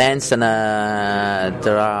lengths, and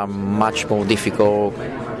there are much more difficult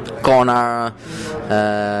corner.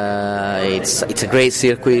 It's a great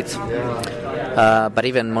circuit. But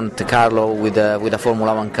even Monte Carlo with a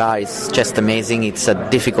Formula One car is just amazing. It's a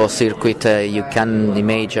difficult circuit. You can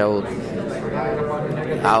imagine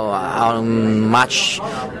how much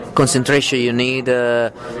concentration you need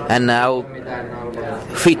and how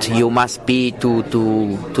fit you must be to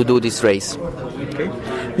do this race. Okay.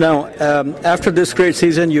 Now, after this great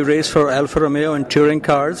season, you raced for Alfa Romeo in touring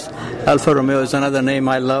cars. Alfa Romeo is another name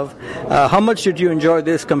I love. How much did you enjoy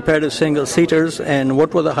this compared to single-seaters, and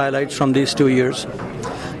what were the highlights from these 2 years?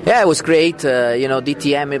 Yeah, it was great.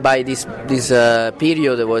 DTM by this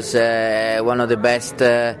period was one of the best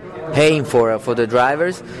aim for the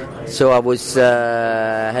drivers. So I was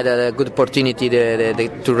had a good opportunity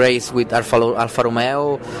to race with Alfa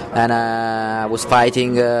Romeo, and I was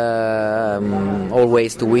fighting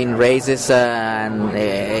always to win races, and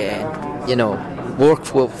work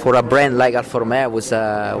for a brand like Alfa Romeo was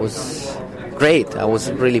great. I was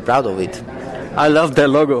really proud of it. I love their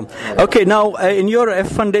logo. Okay, now in your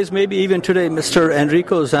F1 days, maybe even today, Mr.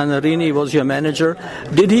 Enrico Zannarini was your manager.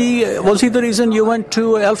 Was he the reason you went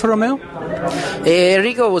to Alfa Romeo?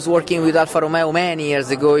 Enrico was working with Alfa Romeo many years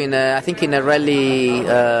ago I think in a rally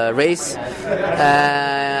race,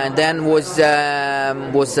 and then was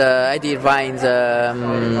Eddie Irvine's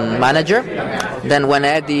manager. Then when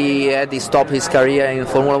Eddie stopped his career in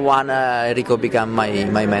Formula One, Enrico became my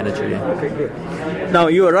manager. Yeah. Okay, good. Now,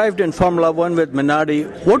 you arrived in Formula One with Minardi.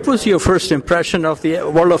 What was your first impression of the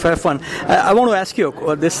world of F1? I want to ask you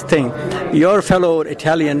this thing. Your fellow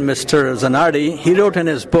Italian, Mr. Zanardi, he wrote in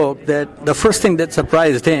his book that the first thing that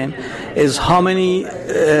surprised him is how many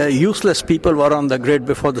useless people were on the grid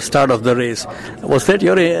before the start of the race. Was that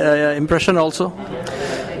your impression also?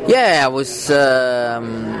 Yeah, it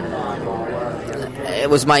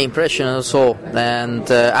was my impression also. And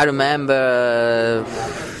I remember,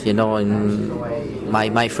 in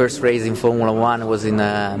my first race in Formula One was in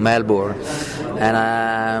Melbourne, and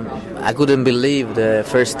I couldn't believe the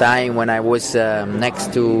first time when I was in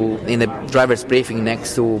the driver's briefing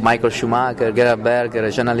next to Michael Schumacher, Gerhard Berger,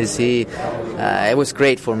 Jean Alesi. It was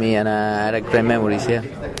great for me, and I had great memories. Yeah.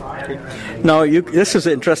 Now, this is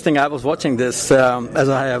interesting. I was watching this as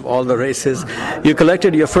I have all the races. You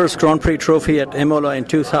collected your first Grand Prix trophy at Imola in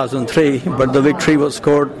 2003, but the victory was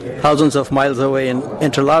scored thousands of miles away in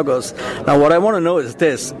Interlagos. Now, what I want to know is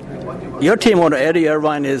this. Your team owner, Eddie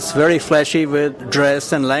Irvine, is very flashy with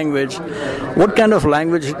dress and language. What kind of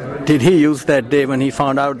language did he use that day when he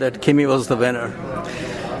found out that Kimi was the winner?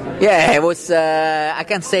 Yeah, it was. I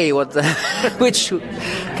can't say which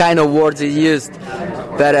kind of words he used,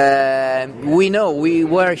 but we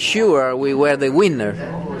were sure we were the winner.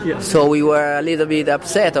 Yes. So we were a little bit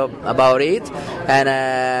upset about it,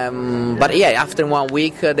 and but yeah, after 1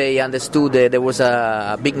 week they understood that there was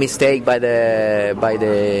a big mistake by the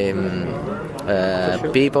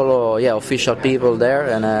official people there,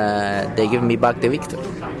 and they gave me back the victory.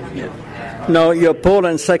 Yeah. Now, your pole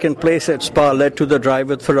and second place at Spa led to the drive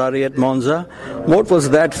with Ferrari at Monza. What was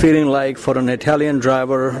that feeling like for an Italian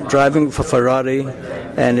driver driving for Ferrari,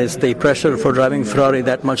 and is the pressure for driving Ferrari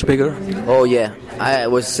that much bigger? Oh yeah, I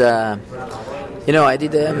was. I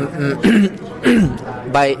did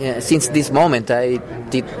since this moment I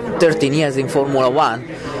did 13 years in Formula One.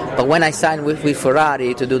 But when I signed with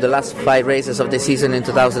Ferrari to do the last 5 races of the season in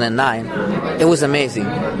 2009, it was amazing.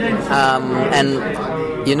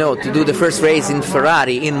 To do the first race in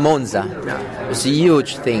Ferrari in Monza was a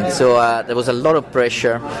huge thing. So there was a lot of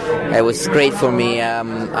pressure. It was great for me.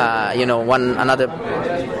 Another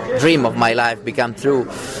dream of my life became true.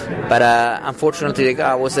 But unfortunately, the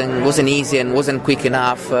car wasn't easy and wasn't quick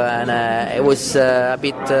enough, and it was a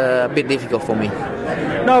bit difficult for me.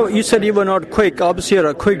 Now, you said you were not quick. Obviously, you're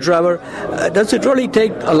a quick driver. Does it really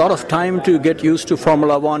take a lot of time to get used to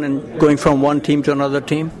Formula One and going from one team to another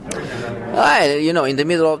team? In the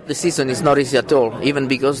middle of the season, it's not easy at all, even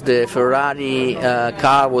because the Ferrari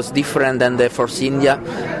car was different than the Force India.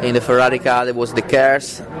 In the Ferrari car, there was the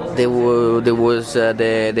KERS, there was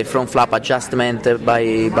the front flap adjustment by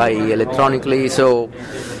electronically, so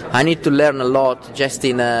I need to learn a lot just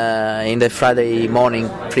in the Friday morning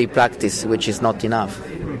pre-practice, which is not enough.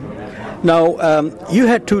 Now, you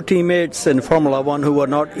had 2 teammates in Formula One who were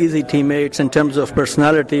not easy teammates in terms of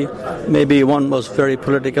personality. Maybe one was very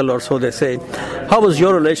political, or so they say. How was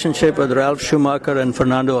your relationship with Ralf Schumacher and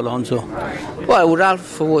Fernando Alonso? Well,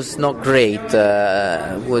 Ralf was not great. We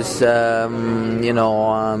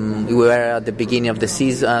were at the beginning of the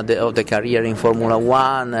season, of the career in Formula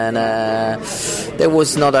One, and there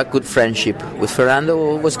was not a good friendship. With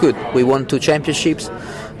Fernando, it was good. We won 2 championships.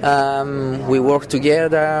 We work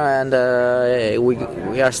together, and we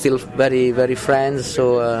are still very, very friends.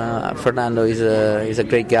 So Fernando is a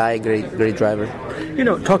great guy, great driver.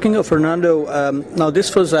 Talking of Fernando, now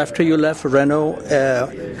this was after you left Renault.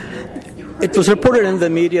 It was reported in the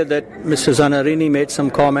media that Mr. Zanarini made some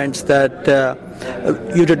comments that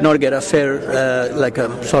you did not get a fair,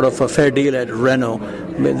 a fair deal at Renault.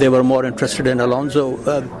 They were more interested in Alonso.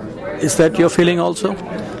 Is that your feeling also?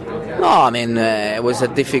 No, I mean, it was a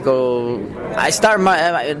difficult... I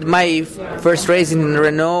started my first race in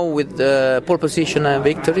Renault with the pole position and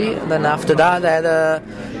victory. Then after that, I had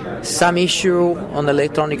some issue on the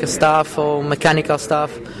electronic stuff or mechanical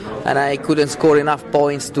stuff, and I couldn't score enough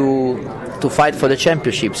points to fight for the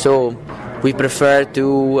championship. So we preferred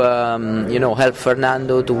to, help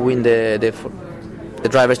Fernando to win the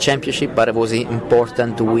Drivers' Championship, but it was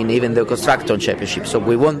important to win even the Constructor Championship. So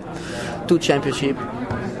we won 2 championships,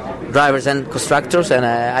 drivers and constructors, and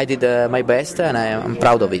I did my best, and I'm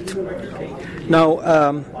proud of it. Now,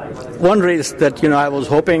 one race that I was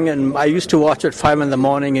hoping, and I used to watch at 5 a.m.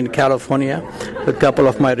 in California with a couple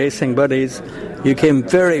of my racing buddies. You came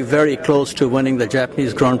very, very close to winning the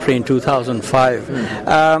Japanese Grand Prix in 2005.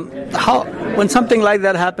 When something like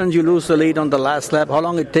that happens, you lose the lead on the last lap. How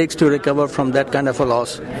long it takes to recover from that kind of a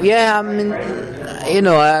loss? Yeah, I mean,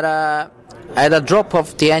 I had a drop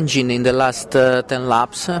of the engine in the last 10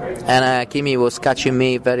 laps, and Kimi was catching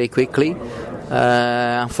me very quickly.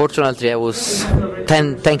 Unfortunately, I was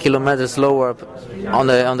 10 kilometers lower on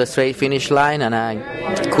the straight finish line, and I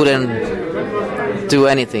couldn't do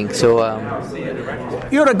anything. So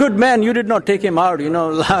you're a good man. You did not take him out. I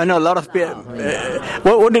know a lot of people.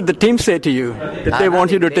 What did the team say to you? Did they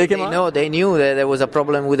want you to take him out? No, they knew that there was a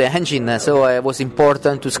problem with the engine, so it was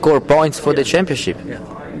important to score points for the championship.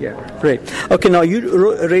 Yeah, great. Okay, now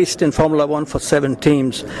you raced in Formula One for 7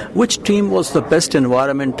 teams. Which team was the best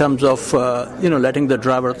environment in terms of, letting the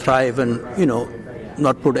driver thrive and,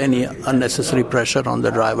 not put any unnecessary pressure on the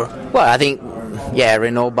driver? Well, I think,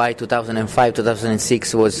 Renault by 2005,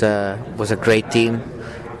 2006 was a great team.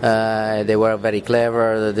 They were very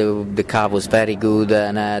clever. The car was very good,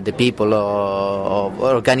 and the people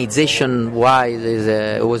organization-wise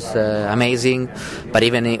it was amazing. But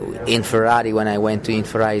even in Ferrari, when I went in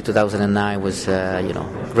Ferrari 2009, was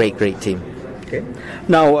great team. Okay.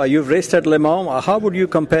 Now you've raced at Le Mans. How would you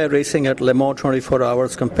compare racing at Le Mans 24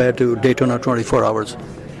 hours compared to Daytona 24 hours?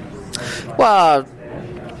 Well,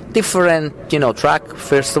 different, track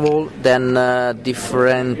first of all, then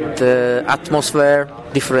different atmosphere,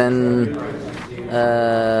 different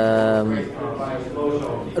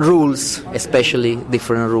rules, especially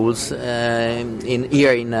different rules. In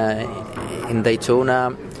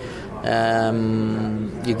Daytona,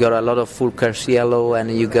 you got a lot of full cars yellow,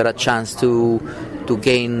 and you got a chance to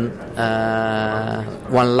gain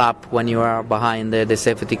 1 lap when you are behind the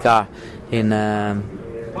safety car. In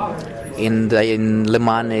Le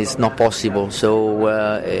Mans is not possible. So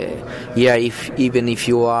even if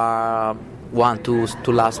you are one, two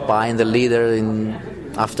laps behind the leader.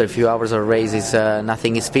 After a few hours of races,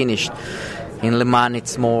 nothing is finished. In Le Mans,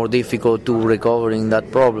 it's more difficult to recovering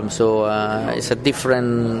that problem. So it's a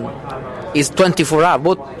different. It's 24 hours,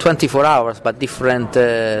 both 24 hours, but different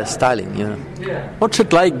styling. What's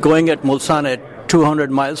it like going at Mulsanne at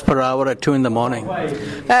 200 miles per hour at 2 in the morning?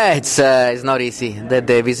 It's not easy.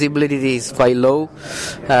 The visibility is quite low,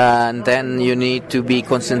 and then you need to be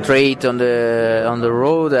concentrate on the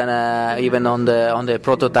road, and even on the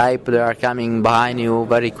prototype, they are coming behind you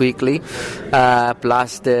very quickly.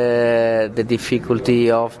 Plus the difficulty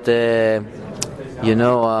of the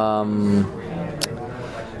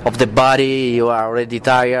of the body, you are already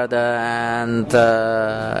tired, and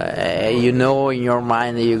in your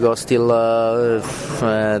mind you got still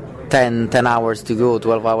 10 hours to go,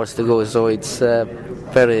 12 hours to go, so it's a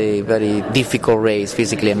very, very difficult race,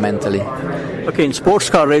 physically and mentally. Okay, in sports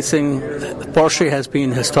car racing, Porsche has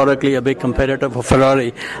been historically a big competitor for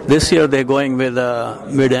Ferrari. This year they're going with a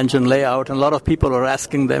mid-engine layout, and a lot of people are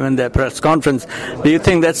asking them in their press conference, do you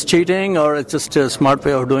think that's cheating, or it's just a smart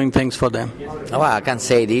way of doing things for them? Well, I can't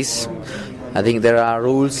say this. I think there are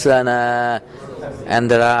rules, and there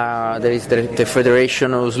is the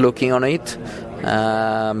federation who's looking on it.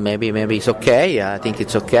 Maybe it's okay. I think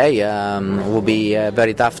it's okay. It will be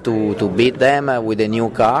very tough to beat them with a new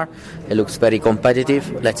car. It looks very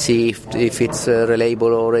competitive. Let's see if it's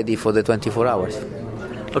reliable already for the 24 hours.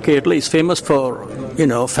 Okay, Italy is famous for,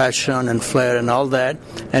 fashion and flair and all that.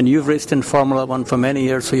 And you've raced in Formula One for many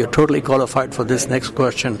years, so you're totally qualified for this next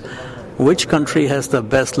question. Which country has the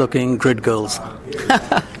best-looking grid girls?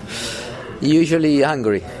 Usually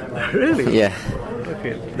Hungary. Really? Yeah.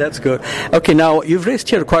 Okay, that's good. Okay, now you've raced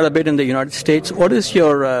here quite a bit in the United States. What is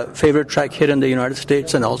your favorite track here in the United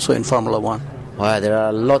States and also in Formula One? Well, there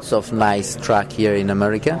are lots of nice track here in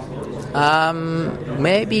America.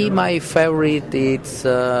 Maybe my favorite is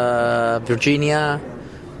Virginia.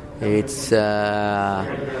 It's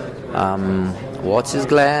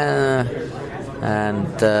Glen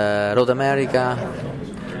and Road America.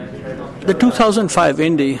 The 2005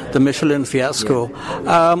 Indy, the Michelin fiasco,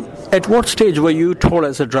 at what stage were you told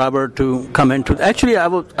as a driver to come into? Actually, I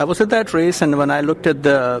was at that race, and when I looked at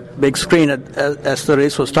the big screen as the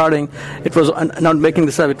race was starting, it was, not making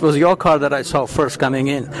this up, it was your car that I saw first coming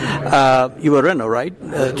in. You were Renault, right?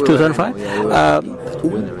 2005?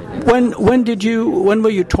 When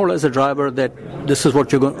were you told as a driver that this is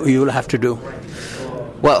what you will have to do?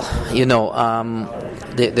 Well,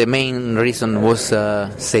 the main reason was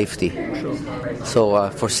safety. Sure. So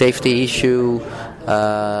for safety issue,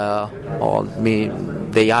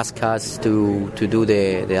 they asked us to do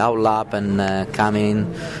the outlap and come in,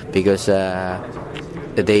 because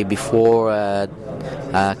the day before a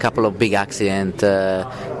couple of big accidents. They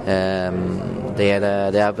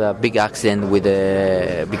have a big accident with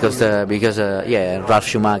because Ralf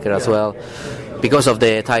Schumacher as well. Because of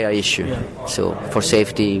the tire issue, so for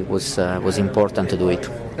safety was important to do it.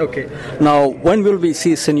 Okay. Now, when will we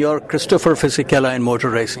see Signor Christopher Fisichella in motor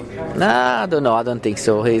racing? I don't know. I don't think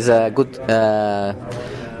so. He's a good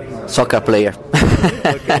soccer player.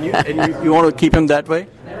 Okay. And you want to keep him that way?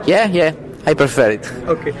 Yeah. I prefer it.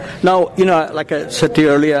 Okay. Now, like I said to you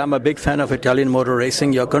earlier, I'm a big fan of Italian motor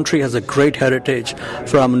racing. Your country has a great heritage,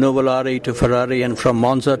 from Nuvolari to Ferrari and from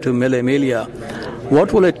Monza to Mille Emilia.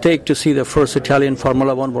 What will it take to see the first Italian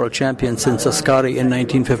Formula One world champion since Ascari in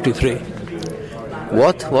 1953?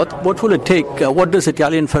 What will it take? What does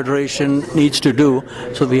Italian Federation needs to do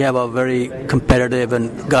so we have a very competitive and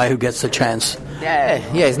guy who gets a chance? Yeah,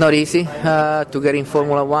 it's not easy to get in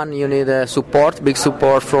Formula One. You need big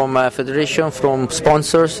support from federation, from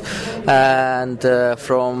sponsors, and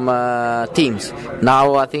from teams.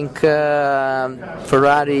 Now I think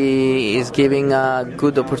Ferrari is giving a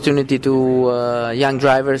good opportunity to young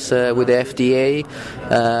drivers with the FDA,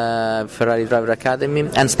 Ferrari Driver Academy,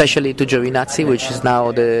 and especially to Giovinazzi, which is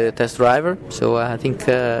now the test driver. So I think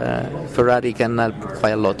Ferrari can help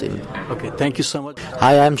quite a lot in. Okay, thank you so much.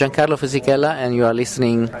 Hi, I'm Giancarlo Fisichella, and you are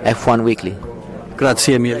listening F1 Weekly.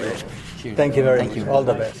 Grazie mille. Thank you very much. All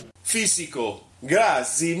the best. Fisico,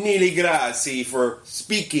 grazie, mille grazie for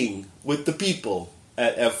speaking with the people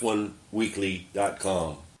at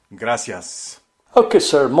F1Weekly.com. Gracias. Okay,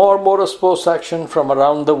 sir, more motorsports action from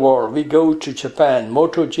around the world. We go to Japan,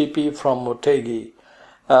 MotoGP from Motegi.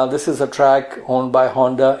 This is a track owned by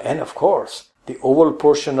Honda, and of course, the oval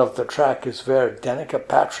portion of the track is where Danica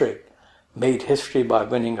Patrick made history by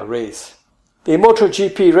winning a race. The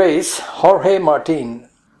MotoGP race, Jorge Martin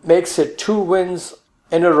makes it 2 wins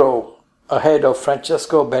in a row ahead of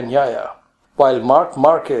Francesco Bagnaia, while Marc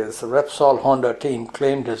Marquez, Repsol Honda team,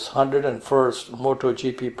 claimed his 101st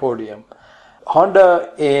MotoGP podium.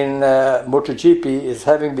 Honda in MotoGP is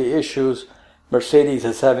having the issues Mercedes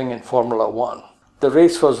is having in Formula One. The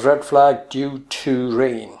race was red flagged due to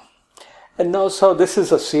rain. And now, so this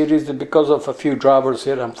is a series that because of a few drivers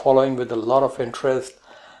here, I'm following with a lot of interest.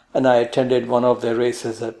 And I attended one of their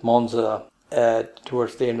races at Monza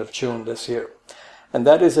towards the end of June this year. And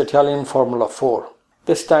that is Italian Formula 4.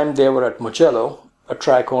 This time they were at Mugello, a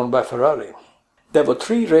track owned by Ferrari. There were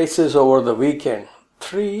 3 races over the weekend,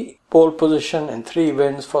 3 pole position and 3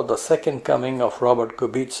 wins for the second coming of Robert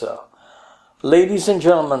Kubica. Ladies and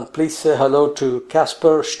gentlemen, please say hello to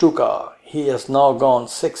Kasper Stuka. He has now gone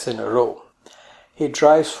 6 in a row. He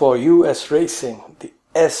drives for US Racing. The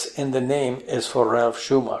S in the name is for Ralf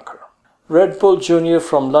Schumacher. Red Bull Jr.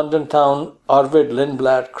 from London town Arvid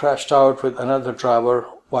Lindblad crashed out with another driver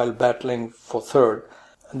while battling for third,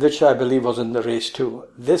 which I believe was in the race too.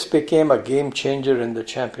 This became a game changer in the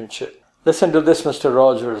championship. Listen to this, Mr.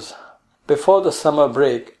 Rogers. Before the summer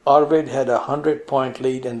break, Arvid had a 100-point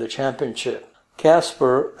lead in the championship.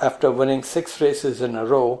 Kasper, after winning 6 races in a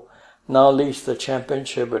row, now leads the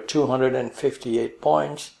championship with 258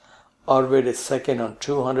 points. Arvid is second on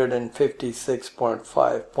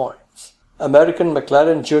 256.5 points. American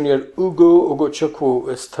McLaren Jr. Ugo Ugochukwu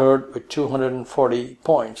is third with 240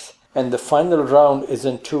 points. And the final round is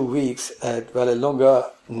in 2 weeks at Vallelunga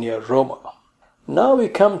near Roma. Now we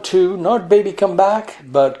come to not baby come back,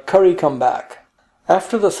 but curry come back.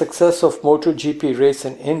 After the success of MotoGP race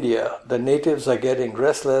in India, the natives are getting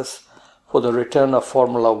restless for the return of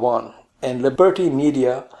Formula One, and Liberty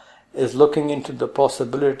Media is looking into the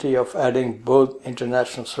possibility of adding both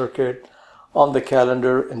international circuit on the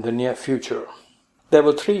calendar in the near future. There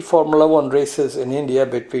were 3 Formula One races in India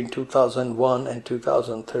between 2001 and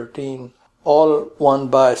 2013, all won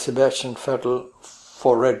by Sebastian Vettel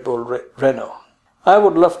for Red Bull Renault. I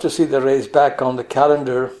would love to see the race back on the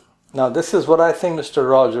calendar. Now this is what I think, Mr.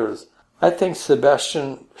 Rogers. I think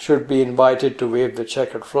Sebastian should be invited to wave the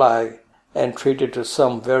checkered flag and treated to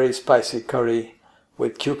some very spicy curry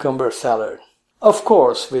with cucumber salad. Of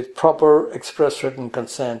course, with proper express written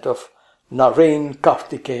consent of Narain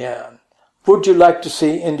Karthikeyan. Would you like to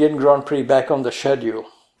see Indian Grand Prix back on the schedule?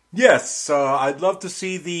 Yes, I'd love to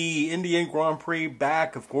see the Indian Grand Prix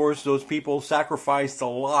back. Of course, those people sacrificed a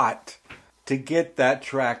lot to get that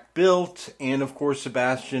track built. And of course,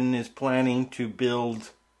 Sebastian is planning to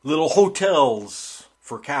build little hotels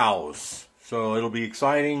for cows. So it'll be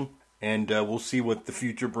exciting, and we'll see what the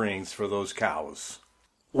future brings for those cows.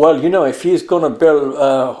 Well, if he's going to build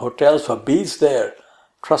hotels for bees there,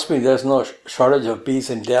 trust me, there's no shortage of bees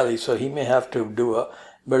in Delhi, so he may have to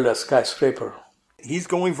build a skyscraper. He's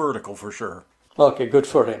going vertical for sure. Okay, good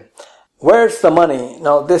for him. Where's the money?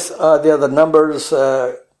 Now, they are the numbers,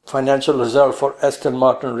 financial result for Aston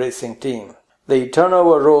Martin racing team. The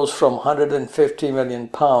turnover rose from £150 million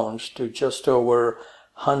to just over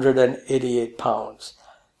 £188,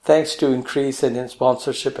 thanks to increase in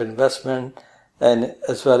sponsorship investment and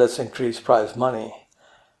as well as increased prize money.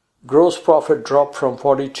 Gross profit dropped from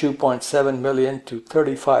 £42.7 million to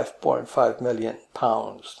 £35.5 million.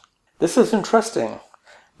 This is interesting.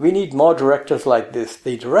 We need more directors like this.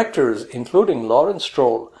 The directors, including Lawrence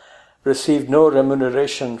Stroll, received no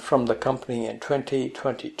remuneration from the company in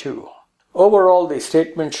 2022. Overall, the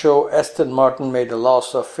statements show Aston Martin made a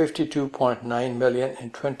loss of £52.9 million in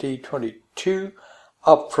 2022,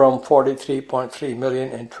 up from £43.3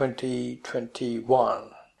 million in 2021.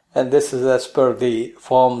 And this is as per the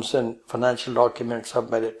forms and financial documents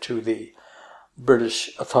submitted to the British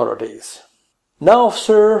authorities. Now,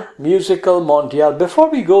 sir, Musical Mondial. Before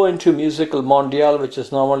we go into Musical Mondial, which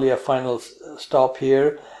is normally a final stop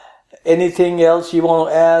here, anything else you want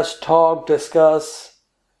to ask, talk, discuss,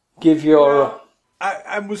 give your...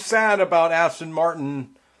 I was sad about Aston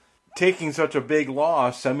Martin taking such a big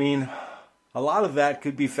loss. I mean, a lot of that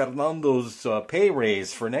could be Fernando's pay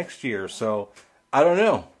raise for next year, so I don't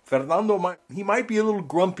know. Fernando might be a little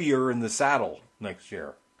grumpier in the saddle next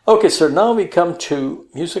year. Okay, sir, now we come to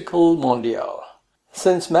Musical Mondial.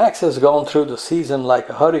 Since Max has gone through the season like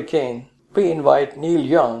a hurricane, we invite Neil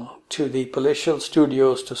Young to the Palatial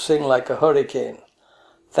Studios to sing like a hurricane.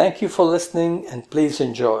 Thank you for listening and please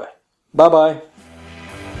enjoy. Bye-bye.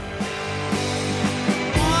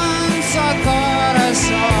 Once I thought I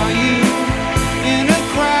saw you